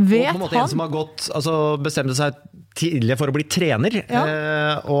 Vet og på en måte en som har gått, bestemte seg tidligere for å bli trener,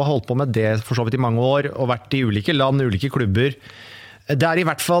 og holdt på med det for så vidt i mange år, og vært i ulike land, ulike klubber. Det i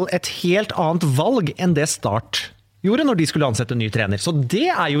hvert fall et helt annet valg enn det Start gjorde når de skulle ansette en ny trener. Så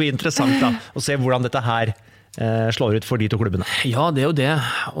det jo interessant da, å se hvordan dette her slår ut for de to klubbene. Ja, det jo det.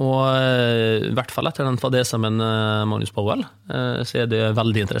 Og i hvert fall etter den fadesen med Magnus Powell, så det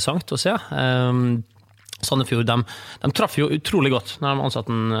veldig interessant å se. Sandefjord, de traff jo utrolig godt når de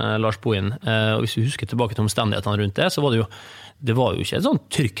ansatte Lars Bohin. Og hvis vi husker tilbake til omstendighetene rundt det, så var det var jo ikke et sånn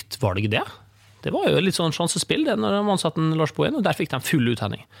trygt valg det. Det var jo litt sånn sjansespill det når de ansatte Lars Bohin, og der fikk de full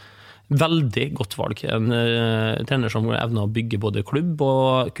uthenning. Veldig godt valg. En trener som evner å bygge både klubb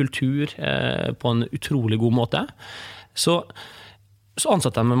og kultur på en utrolig god måte. Så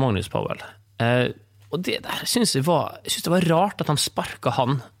ansatte de med Magnus Powell. Og det der synes jeg det var rart at de sparket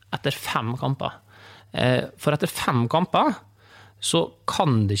han etter 5 kamper. For etter 5 kamper så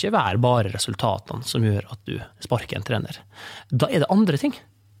kan det ikke være bare resultatene som gjør at du sparker en trener. Da det andre ting.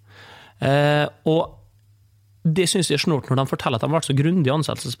 Og det synes jeg snort når de forteller at de har vært så grundig i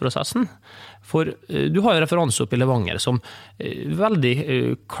ansettelsesprosessen. For du har jo referanse opp i Levanger som veldig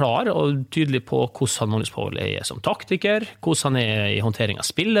klar og tydelig på hvordan Magnus Powell som taktiker, hvordan han i håndtering av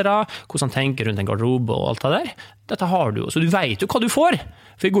spillere, hvordan han tenker rundt en garderobe og alt det der. Dette har du jo, så du vet jo hva du får.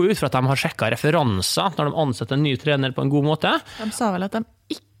 For jeg går ut fra at de har sjekket referanser når de ansetter en ny trener på en god måte. De sa vel at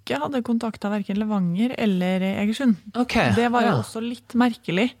de ikke ikke hadde kontaktet hverken Levanger eller Egersund. Okay, det var jo også litt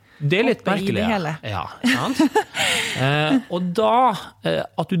merkelig. Det litt merkelig, ja. Sant? Og da,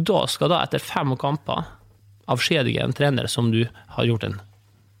 at du da skal da etter 5 kamper avskjedige en trener som du har gjort en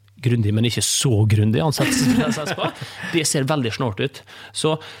grundig, men ikke så grundig ansettelsesprosess på, det ser veldig snålt ut.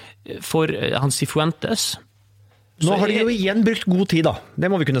 Så for han Cifuentes Nå har de jo igjen brukt god tid da, det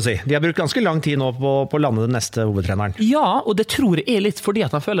må vi kunne si. De har brukt ganske lang tid nå på å lande den neste hovedtreneren. Ja, og det tror jeg litt fordi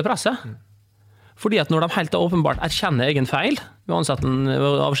at han føler presset. Fordi at når de helt åpenbart erkjenner egen feil, ved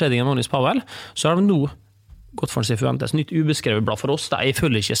avskjedingen av Magnus Powell, så har de nå gått for en Cifuentes, nytt ubeskrevet blad for oss. Jeg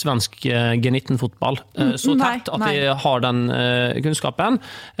følger ikke svensk G19-fotball så tett at de har den kunnskapen,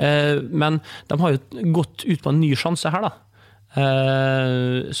 men de har jo gått ut på en ny sjanse her da.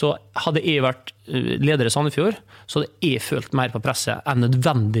 Så hadde jeg vært leder i Sandefjord, så hadde jeg følt mer på presset enn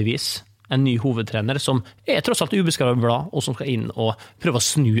nødvendigvis en ny hovedtrener som tross alt ubeskrevet blad, og som skal inn og prøve å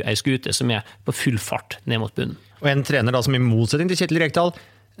snu en skute som på full fart ned mot bunnen. Og en trener da som i motsetning til Kjetil Rekdal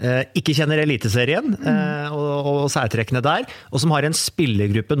ikke kjenner eliteserien og særtrekkene der, og som har en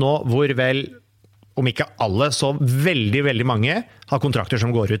spillergruppe nå hvor vel, om ikke alle, så veldig, veldig mange har kontrakter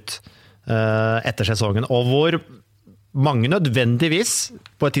som går ut etter sesongen, og hvor mange nødvendigvis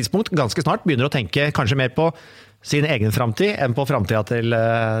på et tidspunkt ganske snart begynner å tenke kanskje mer på sin egen fremtid enn på fremtiden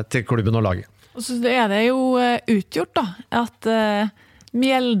til klubben og laget. Og så er det jo utgjort da, at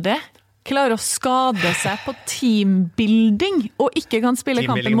Mjelde klarer å skade seg på teambuilding og ikke kan spille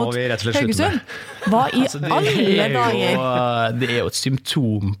kampen mot Haugesund. Hva i alle dager? Det jo et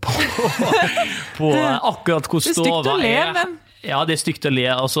symptom på akkurat hvor stova men... Ja, det stygt å le.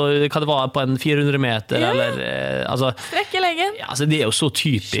 Altså, hva det var på en 400 meter, eller... Altså, Strekke leggen. Ja, altså, det jo så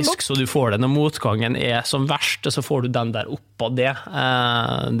typisk, så du får det når motgangen som verst, så får du den der oppå det.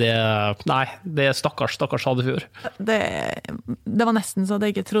 Nei, det stakkars Sandefjord. Det var nesten så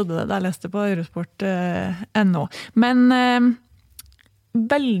jeg ikke trodde det da jeg leste på Eurosport ennå. Men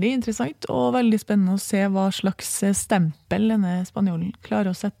veldig interessant og veldig spennende å se hva slags stempel denne spanjolen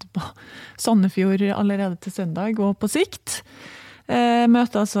klarer å sette på Sandefjord allerede til søndag og på sikt.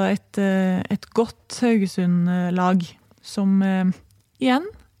 Møter altså et godt Haugesund-lag som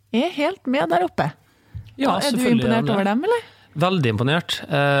igjen helt med der oppe. Ja, du imponert over dem, eller? Veldig imponert.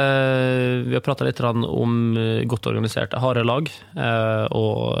 Vi har pratet litt om godt organiserte harde lag,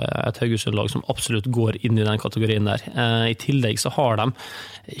 og et Haugesund-lag som absolutt går inn i den kategorien der. I tillegg så har de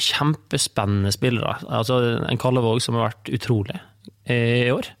kjempespennende spillere. Altså en Kallevåg som har vært utrolig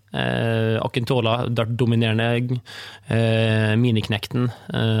i år. Akintola, der dominerende miniknekten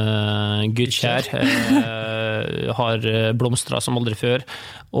Gyrkjær har blomstret som aldri før,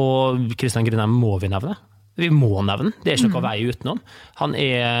 og Kristian Grindheim må vi nevne. Vi må nevne, det ikke noe vei utenom. Han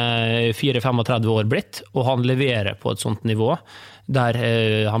 34-35 år blitt, og han leverer på et sånt nivå der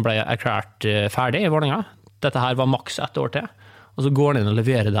han ble erklært ferdig i Vålerenga. Dette her var maks 1 år til, og så går han inn og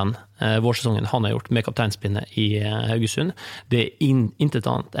leverer den vårsesongen han har gjort med kapteinspinnet i Haugesund. Det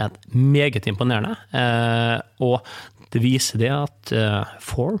intet annet enn meget imponerende, og det viser det at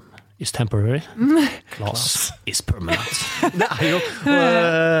form is temporary, class is permanent. Det jo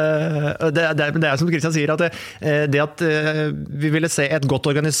det som Kristian sier, at det at vi ville se et godt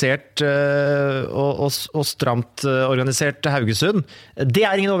organisert og stramt organisert Haugesund, det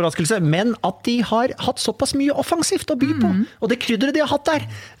ingen overraskelse, men at de har hatt såpass mye offensivt å by på, og det krydderet de har hatt der,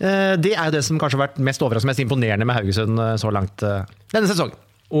 det jo det som kanskje har vært mest overraskende, mest imponerende med Haugesund så langt denne sesongen.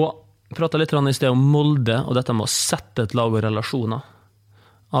 Og pratet litt i sted om Molde, og dette med å sette et lag og relasjoner.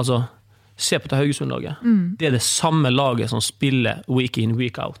 Altså, se på det Haugesund-laget. Det det samme laget som spiller week in,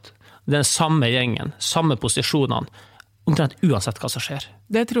 week out. Det den samme gjengen, samme posisjonene, omtrent uansett hva som skjer.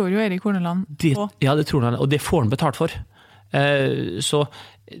 Det tror jo Erik Horneland på. Ja, det tror han, og det får han betalt for. Så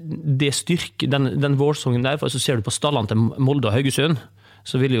det styrker den vårsongen der, for så ser du på stallene til Molde og Haugesund,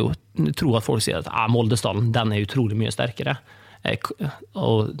 så vil jeg jo tro at folk sier at Molde-stallen, den utrolig mye sterkere.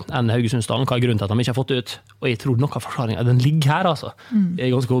 Og enn Haugesund-stallen, hva grunnen til at de ikke har fått det ut? Og jeg tror noe av forklaringen, den ligger her altså.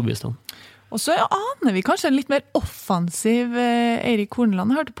 Jeg ganske overbevist om. Og så aner vi kanskje en litt mer offensiv Erik Horneland.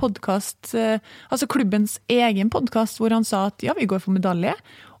 Jeg hørte podcast, altså klubbens egen podcast, hvor han sa at ja, vi går for medalje,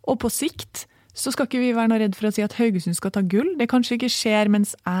 og på sikt så skal ikke vi være noe redd for å si at Haugesund skal ta gull. Det kanskje ikke skjer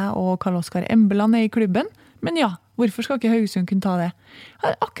mens jeg og Karl Oskar Embeland i klubben, men ja, hvorfor skal ikke Haugesund kunne ta det?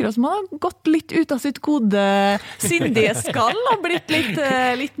 Akkurat som han har gått litt ut av sitt gode sindige skall og blitt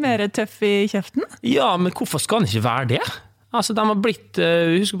litt mer tøff i kjeften. Ja, men hvorfor skal han ikke være det? Altså, de har blitt,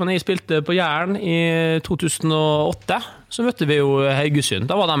 husker på når jeg spilte på Jæren i 2008, så møtte vi jo Haugesund.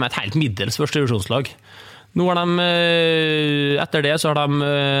 Da var de et helt middels første divisjonslag. Nå har de, etter det så har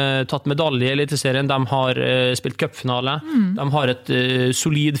de tatt medalje i Eliteserien, de har spilt cupfinale, de har et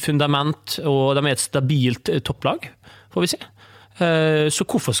solid fundament, og de er et stabilt topplag, får vi si. Så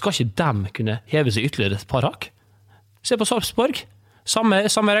hvorfor skal ikke de kunne heve seg ytterligere et par hakk? Se på Sarpsborg,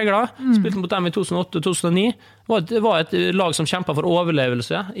 samme regler, spilte mot dem i 2008-2009, det var et lag som kjempet for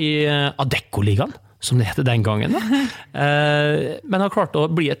overlevelse i Adecco-ligaen, som det heter den gangen, men har klart å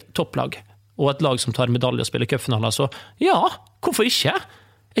bli et topplag, og et lag som tar medalje og spiller cupfinaler, så ja, hvorfor ikke?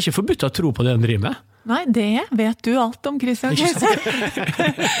 Det er ikke forbudt å tro på det de driver med. Nei, det vet du alt om, Christian.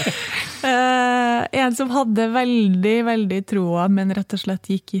 En som hadde veldig, veldig troa, men rett og slett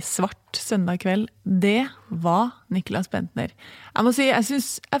gikk i svart søndag kveld, det var Niklas Bentner. Jeg må si, jeg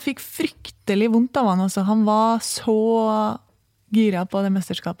synes jeg fikk fryktelig vondt av han også. Han var så gira på det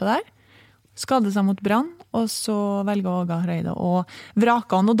mesterskapet der. Skadde seg mot Brann, og så velger Åge Hareide og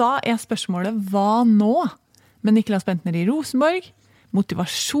vraka han. Og da er spørsmålet, hva nå? Med Niklas Bentner i Rosenborg?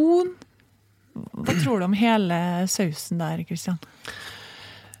 Motivasjon? Hva tror du om hele sausen der, Christian?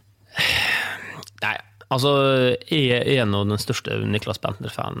 Nei, altså, jeg er en av den største Niklas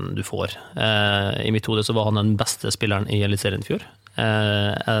Bentner-fanen du får. I mitt hode så var han den beste spilleren i Eliteserien i fjor.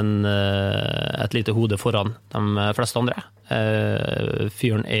 Et lite hode foran de fleste andre.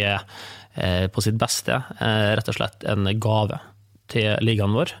 Fyren er på sitt beste, rett og slett en gave til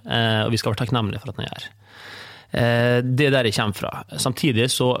ligaen vår, og vi skal være takknemlige for at den er her. Det der jeg kommer fra. Samtidig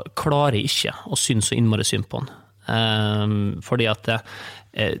så klarer jeg ikke å synes så innmari synd på han. Fordi at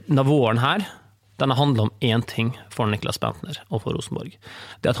denne våren her, den handler om én ting for Niklas Bentner og for Rosenborg.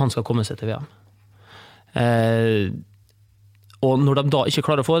 Det at han skal komme seg til VM. Og når de da ikke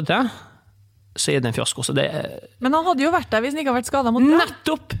klarer å få det til, så er det en fiasko. Men han hadde jo vært der hvis han ikke har vært skadet mot det.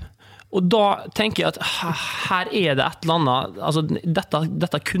 Nettopp! Og da tenker jeg at her er det et eller annet, altså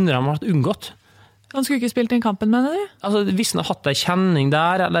dette kunne de vært unngått. Han skulle ikke spilt den kampen, mener du? Altså, hvis han har hatt en kjenning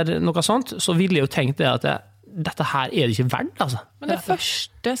der, eller noe sånt, så ville jeg jo tenkt det at dette her er det ikke verdt, altså. Men det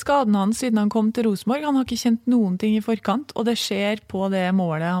første skaden hans siden han kom til Rosenborg, han har ikke kjent noen ting i forkant, og det skjer på det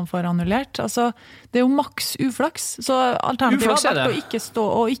målet han får annullert. Altså, det er jo maks uflaks, så alternativet har vært å ikke stå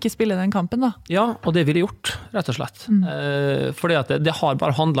og ikke spille den kampen, da. Ja, og det ville jeg gjort, rett og slett. Fordi at det har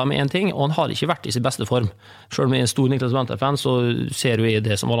bare handlet om en ting, og han har ikke vært i sin beste form. Selv om jeg er en stor Niklas Bentner-fan, så ser jo jeg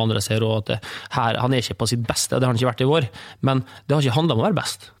det som alle andre ser, og at han er ikke på sitt beste, og det har han ikke vært i år. Men det har ikke handlet om å være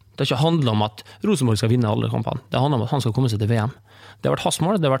best. Det har ikke handlet om at Rosenborg skal vinne alle kampene. Det handler om at han skal komme seg til VM. Det har vært hans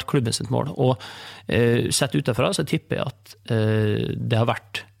mål, det har vært klubbens mål. Og sett utenfra så tipper jeg at det har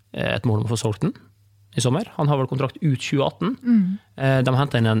vært et mål om å få solgt den i sommer. Han har vel kontrakt ut 2018. De har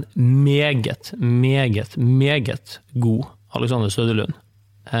hentet inn en meget god Alexander Søderlund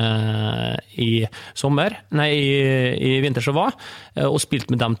i vinter som var, og spilt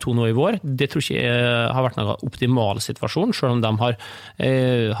med dem to nå i vår. Det tror ikke jeg har vært noen optimal situasjon, selv om de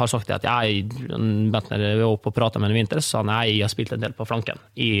har sagt at Bentner var oppe og pratet med en vinter, så jeg har spilt en del på flanken.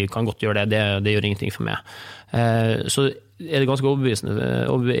 Jeg kan godt gjøre det gjør ingenting for meg. Så er det ganske overbevist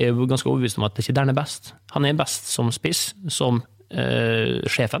om at det ikke er der han er best. Han er best som spiss, som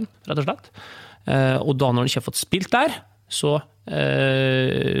sjefen, rett og slett. Og da når han ikke har fått spilt der, så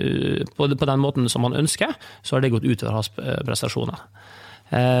på den måten som han ønsker, så har det gått ut over hans prestasjoner.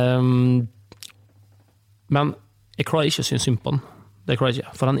 Men jeg klarer ikke å synes synd på han. Det klarer jeg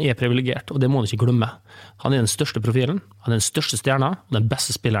ikke, for han er privilegert, og det må han ikke glemme. Han er den største profilen, han er den største stjerna, og den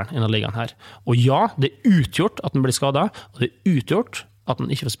beste spilleren i denne ligaen her. Og ja, det er utgjort at han blir skadet, og det er utgjort at han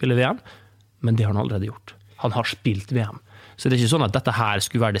ikke får spille VM, men det har han allerede gjort. Han har spilt VM. Så det er ikke sånn at dette her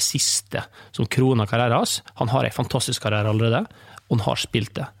skulle være det siste som kroner karrieren hans. Han har en fantastisk karriere allerede, og han har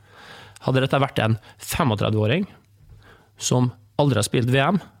spilt det. Hadde dette vært en 35-åring som aldri har spilt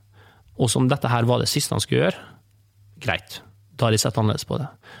VM, og som dette her var det siste han skulle gjøre, greit, da har de sett annerledes på det.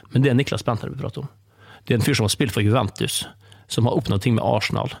 Men det er Niklas Bentner vi prater om. Det er en fyr som har spilt for Juventus, som har oppnådd ting med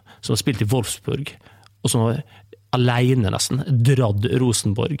Arsenal, som har spilt i Wolfsburg, og som har alene nesten dratt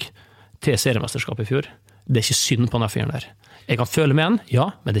Rosenborg til seriemesterskapet i fjor. Det er ikke synd på denne fyren der. Jeg kan føle med han,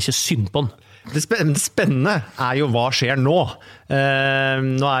 ja, men det er ikke synd på han. Det spennende er jo hva skjer nå.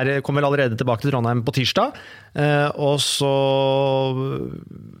 Nå kommer allerede tilbake til Trondheim på tirsdag, og så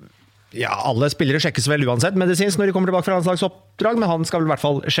ja, alle spillere sjekkes vel uansett medisinsk når de kommer tilbake fra landslagsoppdrag, men han skal vel i hvert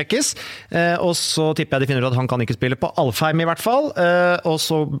fall sjekkes. Og så tipper jeg de finner ut at han kan ikke spille på Alfheim i hvert fall, og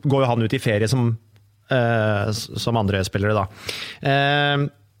så går jo han ut i ferie som andre spillere da.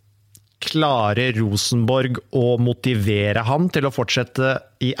 Klarer Rosenborg å motivere han til å fortsette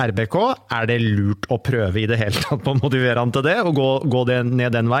i RBK? Er det lurt å prøve i det hele tatt på å motivere han til det, og gå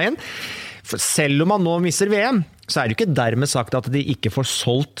ned den veien? For selv om han nå misser VM, så er det jo ikke dermed sagt at de ikke får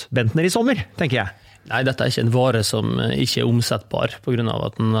solgt Bentner i sommer, tenker jeg. Nei, dette er ikke en vare som ikke er omsettbar på grunn av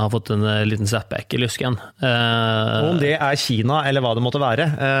at den har fått en liten setback i lysken. Og om det er Kina eller hva det måtte være,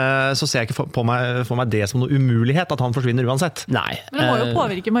 så ser jeg ikke for meg det som noe umulighet at han forsvinner uansett. Nei. Men det må jo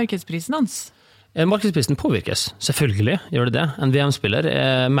påvirke markedsprisen hans. Markedsprisen påvirkes, selvfølgelig gjør det det. En VM-spiller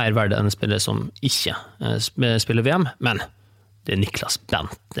er mer verd enn en spiller som ikke spiller VM, men det er Niklas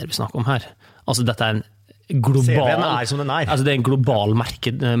Bentner vi snakker om her. Altså dette er en global... CV-en er som den er. Altså det er en global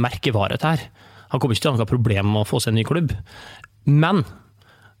merkevare her. Han kommer ikke til å ha noe problem med å få seg en ny klubb. Men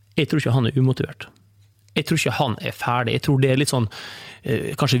jeg tror ikke han er umotivert. Jeg tror ikke han er ferdig. Jeg tror det er litt sånn,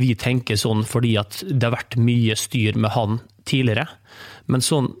 kanskje vi tenker sånn fordi at det har vært mye styr med han tidligere. Men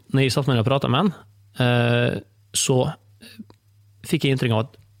sånn, når jeg satt med og pratet med han, så fikk jeg inntrykk av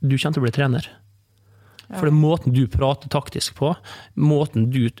at du kommer til å bli trener. For det er måten du prater taktisk på, måten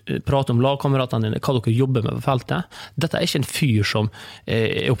du prater om lagkameratene dine, hva dere jobber med på feltet. Dette er ikke en fyr som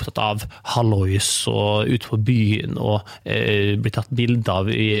er opptatt av hallois og ut på byen og blir tatt bilder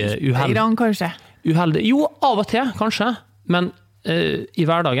av i uheld. Iran, kanskje? Uheldig. Jo, av og til, kanskje. Men i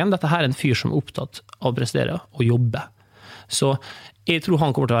hverdagen, dette her er en fyr som er opptatt av å prestere og jobbe. Så jeg tror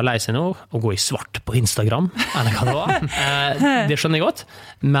han kommer til å være lei seg nå og gå i svart på Instagram, eller hva det var. Det skjønner jeg godt.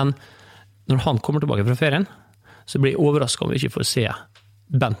 Men når han kommer tilbake fra ferien, så blir jeg overrasket om vi ikke får se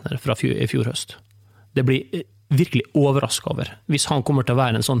Bentner fra i fjor høst. Det blir virkelig overrasket over. Hvis han kommer til å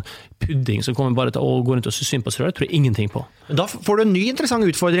være en sånn pudding som kommer bare til å gå rundt og synd på strøret, tror jeg ingenting på. Da får du en ny interessant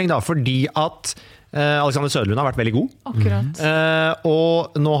utfordring da, fordi at Alexander Søderlund har vært veldig god. Akkurat.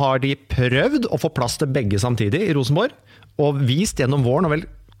 Og nå har de prøvd å få plass til begge samtidig i Rosenborg, og vist gjennom våren, og vel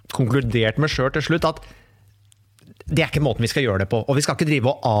konkludert med selv til slutt, at det er ikke måten vi skal gjøre det på. Og vi skal ikke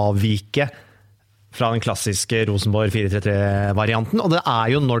drive og avvike fra den klassiske Rosenborg 4-3-3-varianten. Og det er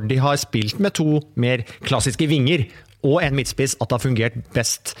jo når de har spilt med to mer klassiske vinger og en midtspiss at det har fungert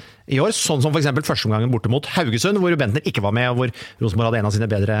best i år. Sånn som for eksempel første omgangen borte mot Haugesund, hvor Bentner ikke var med, og hvor Rosenborg hadde en av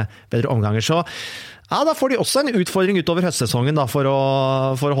sine bedre omganger. Så ja, da får de også en utfordring utover høstsesongen da, for å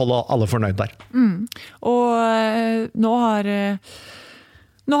holde alle fornøyd der. Og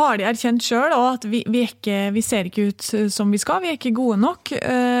nå har de erkjent selv at vi ser ikke ut som vi skal, vi er ikke gode nok,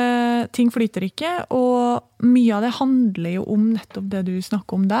 ting flyter ikke, og mye av det handler jo om nettopp det du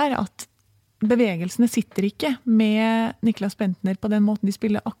snakker om der, at bevegelsene sitter ikke med Niklas Bentner på den måten de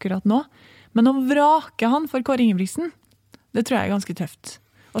spiller akkurat nå, men å vrake han for Kåre Ingebrigtsen, det tror jeg er ganske tøft.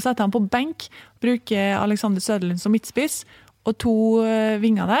 Å sette han på benk, bruke Alexander Søderlund som midtspiss, og to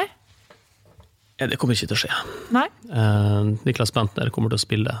vinger der. Ja, det kommer ikke til å skje. Nei. Niklas Bentner kommer til å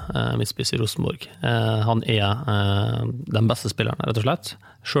spille midtspiss i Rosenborg. Han er den beste spilleren, rett og slett.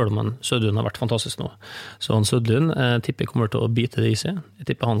 Selv om Søderlund har vært fantastisk nå. Så han Søderlund tipper jeg kommer til å bite det i seg. Jeg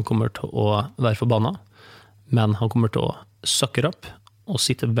tipper han kommer til å være forbannet, men han kommer til å sucker opp og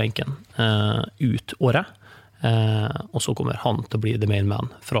sitte på benken ut året. Og så kommer han til å bli the main man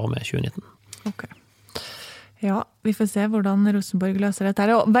fra og med 2019. Ok. Ja, vi får se hvordan Rosenborg løser dette.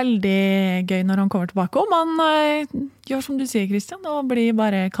 Det er jo veldig gøy når han kommer tilbake, og man gjør som du sier, Kristian, og blir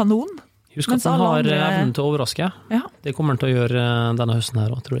bare kanon. Husk at han har evnen til å overraske. Ja. Det kommer han til å gjøre denne høsten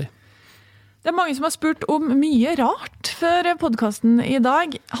her også, tror jeg. Det er mange som har spurt om mye rart før podcasten i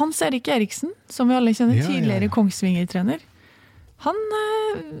dag. Hans Erik Eriksen, som vi alle kjenner, tidligere Kongsvinger-trener, han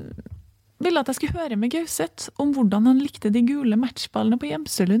ville at jeg skulle høre med Gauseth om hvordan han likte de gule matchballene på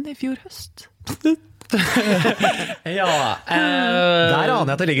Gjemselund i fjor høst. Ja, Der aner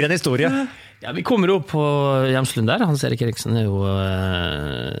jeg at det ligger en historie. Ja, vi kommer opp på Gjemselund der. Hans Erik Eriksen er jo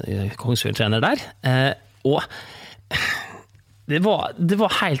Kongsvinger-trener der. Og det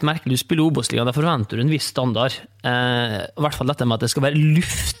var helt merkelig. Du spiller Obos-ligaen, da forventer du en viss standard. I hvert fall dette med at det skal være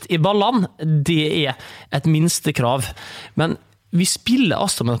luft i ballene, det er et minstekrav. Men vi spiller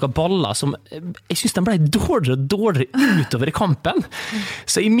altså med noen baller som jeg synes de ble dårligere og dårligere utover i kampen.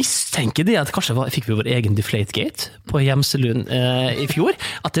 Så jeg mistenker det at kanskje fikk vi vår egen Deflategate på Gjemselund i fjor.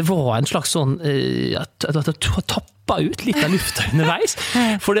 At det var en slags sånn at det tappet ut litt av lufta underveis.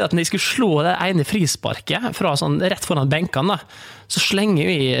 Fordi at når jeg skulle slå det ene frisparket fra sånn rett foran benkene, så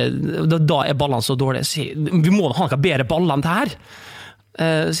slenger vi, da er ballene så dårlige. Så vi må ha noen bedre baller enn det her.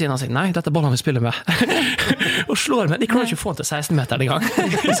 Siden han sier, nei, dette er ballen vi spiller med. Og slår med, de klarer ikke å få den til 16 meter en gang.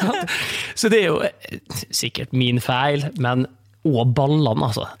 Så det er jo sikkert min feil, men og ballene,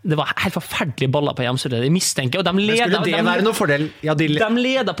 altså. Det var helt forferdelige baller på Gjemselund, jeg mistenker, og de leder. Skulle det være noe fordel? Ja, de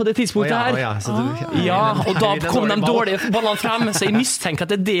leder på det tidspunktet her. Ja, og da kom de dårlige ballene frem, så jeg mistenker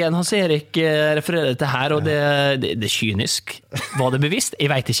at det er det Hans Erik refererer til her, og det er kynisk. Var det bevisst?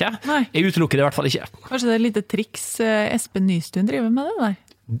 Jeg vet ikke. Jeg utelukker det i hvert fall ikke. Kanskje det er et lite triks Espen Nystuen driver med det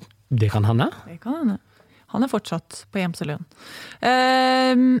der? Det kan hende. Det kan hende. Han er fortsatt på Gjemselund.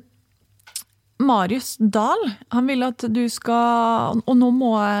 Marius Dahl, han vil at du skal, og nå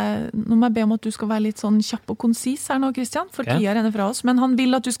må jeg be om at du skal være litt sånn kjapp og konsis her nå, Kristian, for tida renner fra oss, men han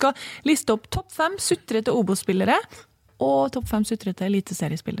vil at du skal liste opp topp 5 sutrete Obos-spillere og topp 5 sutrete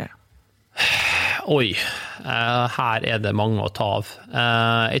eliteseriespillere. Oi, her det mange å ta av.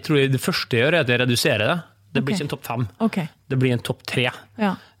 Jeg tror det første jeg gjør at jeg reduserer det. Det blir ikke en topp 5. Det blir en topp 3.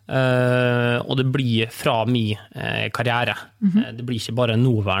 Ja. Og det blir fra min karriere. Det blir ikke bare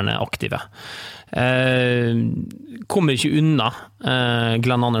nåværende aktive. Kommer ikke unna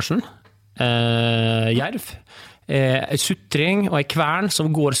Glenn Andersen, Jerv, sutring og kvern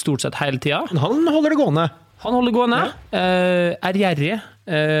som går stort sett hele tiden. Men han holder det gående. Han holder gående, gjerrig,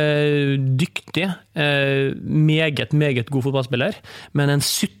 dyktig, meget god fotballspiller, men en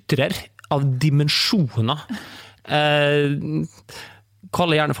sutrer av dimensjoner.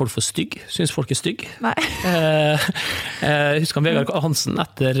 Kaller gjerne folk for stygg, synes folk stygg. Nei. Husker han Vegard Hansen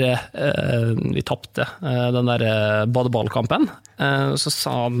etter vi tappte den der badeballkampen, så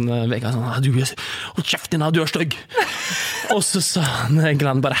sa han Vegard sånn, hold kjeften din, du stygg. Og så sa han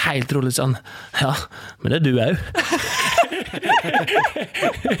Glenn bare helt rolig sånn, ja, men det du også.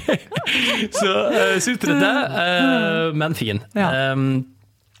 Så sutrete, men fin.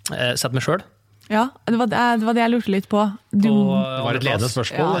 Sett meg selv. Ja, det var det jeg lurte litt på. Det var et ledende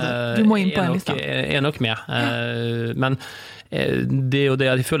spørsmål. Du må inn på en liste. Jeg nok med. Men det jo det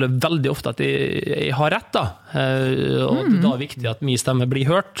jeg føler veldig ofte at jeg har rett da. Og det er viktig at min stemme blir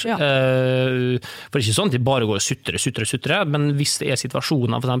hørt. Ja. For det er ikke sånn at de bare går og sutre, men hvis det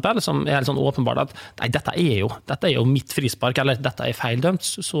situasjoner for eksempel, som helt sånn åpenbart at nei, dette er jo mitt frispark, eller dette feil dømt,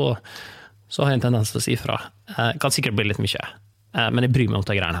 så har jeg en tendens til å si fra. Kan sikkert bli litt mye. Men jeg bryr meg om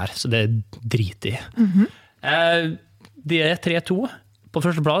det greiene her, så det drit i. Det 3-2 på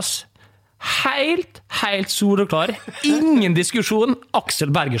første plass. Helt soleklar. Ingen diskusjon.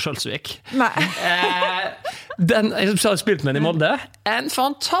 Aksel Berger Skjølsvik. Nei. Jeg har spilt med den i Molde. En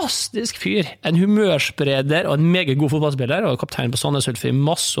fantastisk fyr. En humørspreder og en meget god fotballspiller. Og kaptein på Sandnes Ulf i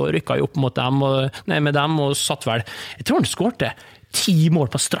masse og rykket opp mot dem med dem og satt vel. Jeg tror han skårte 10 mål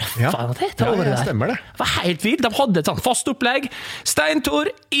på straff. Ja, stemmer det. Det var helt vilt. De hadde et sånt fast opplegg. Steintor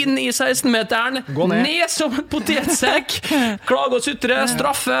inn i 16-meteren. Ned som en potetsekk. Klage og sutre.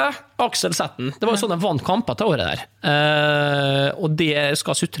 Straffe. Aksel Setten. Det var jo sånn de vant kamper til året der. Og det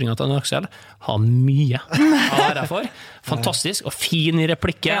skal sutringen til Aksel ha mye av ære for. Fantastisk og fin i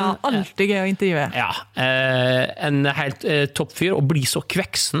replikken. Ja, alltid gøy å intervjue. Ja, en helt toppfyr og bli så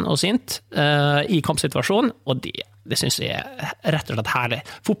kveksen og sint i kampsituasjonen, og det synes jeg rett og slett herlig.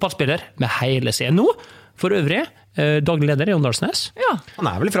 Fotballspiller med hele seg nå, for øvrig, daglig leder i Åndalsnes. Ja. Han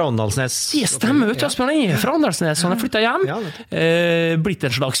vel fra Åndalsnes? Det stemmer, vet du, Asbjørn, han fra Åndalsnes. Han har flyttet hjem, blitt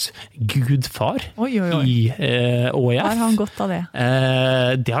en slags gudfar i ÅIF. Har han godt av det?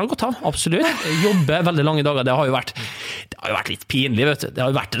 Det har han godt av, absolutt. Jobber veldig lange dager, det har jo vært litt pinlig, vet du. Det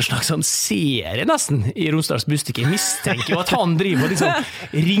har jo vært en slags sånn serie nesten i Romsdals Bustikke. Jeg mistenker jo at han driver og liksom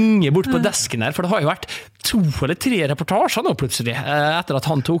ringer bort på desken her, for det har jo vært 2 eller 3 reportasjer nå plutselig, etter at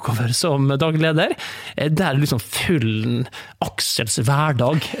han tok over som daglig leder. Det liksom full Aksels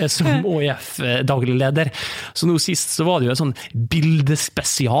hverdag som ÅIF daglig leder. Så nå sist så var det jo en sånn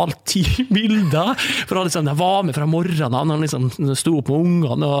bildespesial, 10 bilder, for liksom, jeg var med fra morgenen, når han liksom stod opp med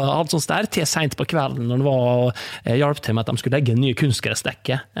ungene og alt sånt der, til sent på kvelden når han var og hjalp til med at de skulle legge en ny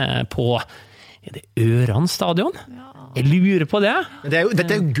kunstgressdekke på Øran stadion. Jeg lurer på det.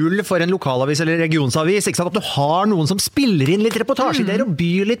 Dette er jo gull for en lokalavis eller regionsavis, ikke sant? At du har noen som spiller inn litt reportasjer og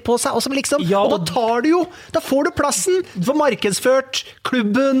byr litt på seg, og som liksom, og da får du plassen, du får markedsført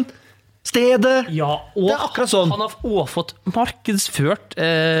klubben, stedet. Ja, og det er akkurat sånn. Han har også fått markedsført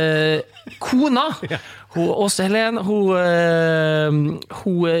kona. Åse Helen, hun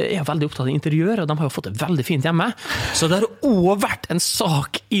er veldig opptatt av interiør, og de har jo fått det veldig fint hjemme. Så det har også vært en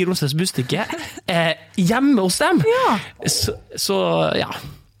sak i Romsdals Bustikke hjemme hos dem. Ja. Så ja.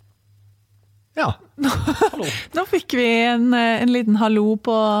 Ja. Nå fikk vi en liten hallo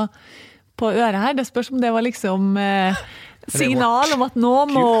på øret her. Det spørs om det var liksom signal om at nå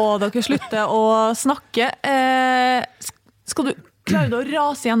må dere slutte å snakke. Skal du klare å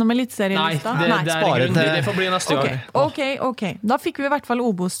rase gjennom eliteserielista? Nei, det får bli neste gang. Ok. Da fikk vi i hvert fall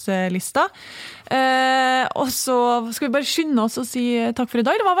Obos-lista. Og så skal vi bare skynde oss og si takk for i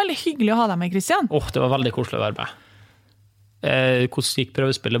dag. Det var veldig hyggelig å ha deg med, Kristian. Det var veldig koselig å være med. Hvordan gikk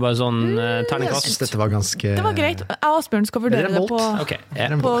prøvespillet? Bare sånn terningkast? Dette var ganske... Det var greit. Jeg og Asbjørn skal vurdere det på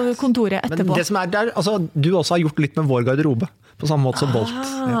kontoret etterpå. Men det som der, altså, du også har gjort litt med vår garderobe, på samme måte som Bolt.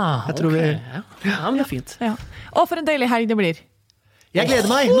 Jeg tror vi... Ja, men det er fint. Ja. Og for en deilig helg det blir. Jeg gleder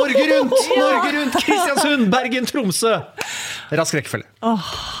meg! Norge rundt! Kristiansund, Bergen, Tromsø! rask rekkefølge.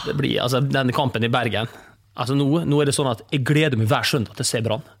 Det blir, altså, den kampen i Bergen. Altså, nå det sånn at jeg gleder meg hver søndag til å se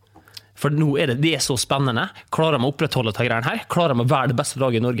Brann. For nå det så spennende. Klarer de å opprettholde dette greiene her? Klarer de å være det beste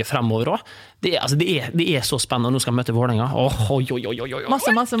laget i Norge fremover også? Det så spennende. Nå skal vi møte Vålerenga.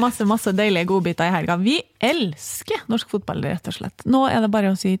 Masse deilige godbiter i helga. Vi elsker norsk fotball, rett og slett. Nå det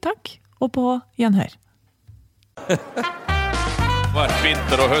bare å si takk, og på gjenhør. Vært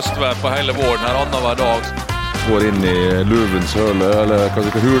vinter- og høstvær på hele våren her annenhver dag. Går inn i løvens høle, eller hva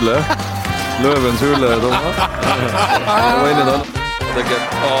skal jeg hule? Løvens hule, Thomas. Jeg var inne i den.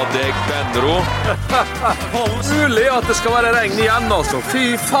 Av deg, Benro. Mulig at det skal være regn igjen, altså.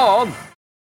 Fy faen!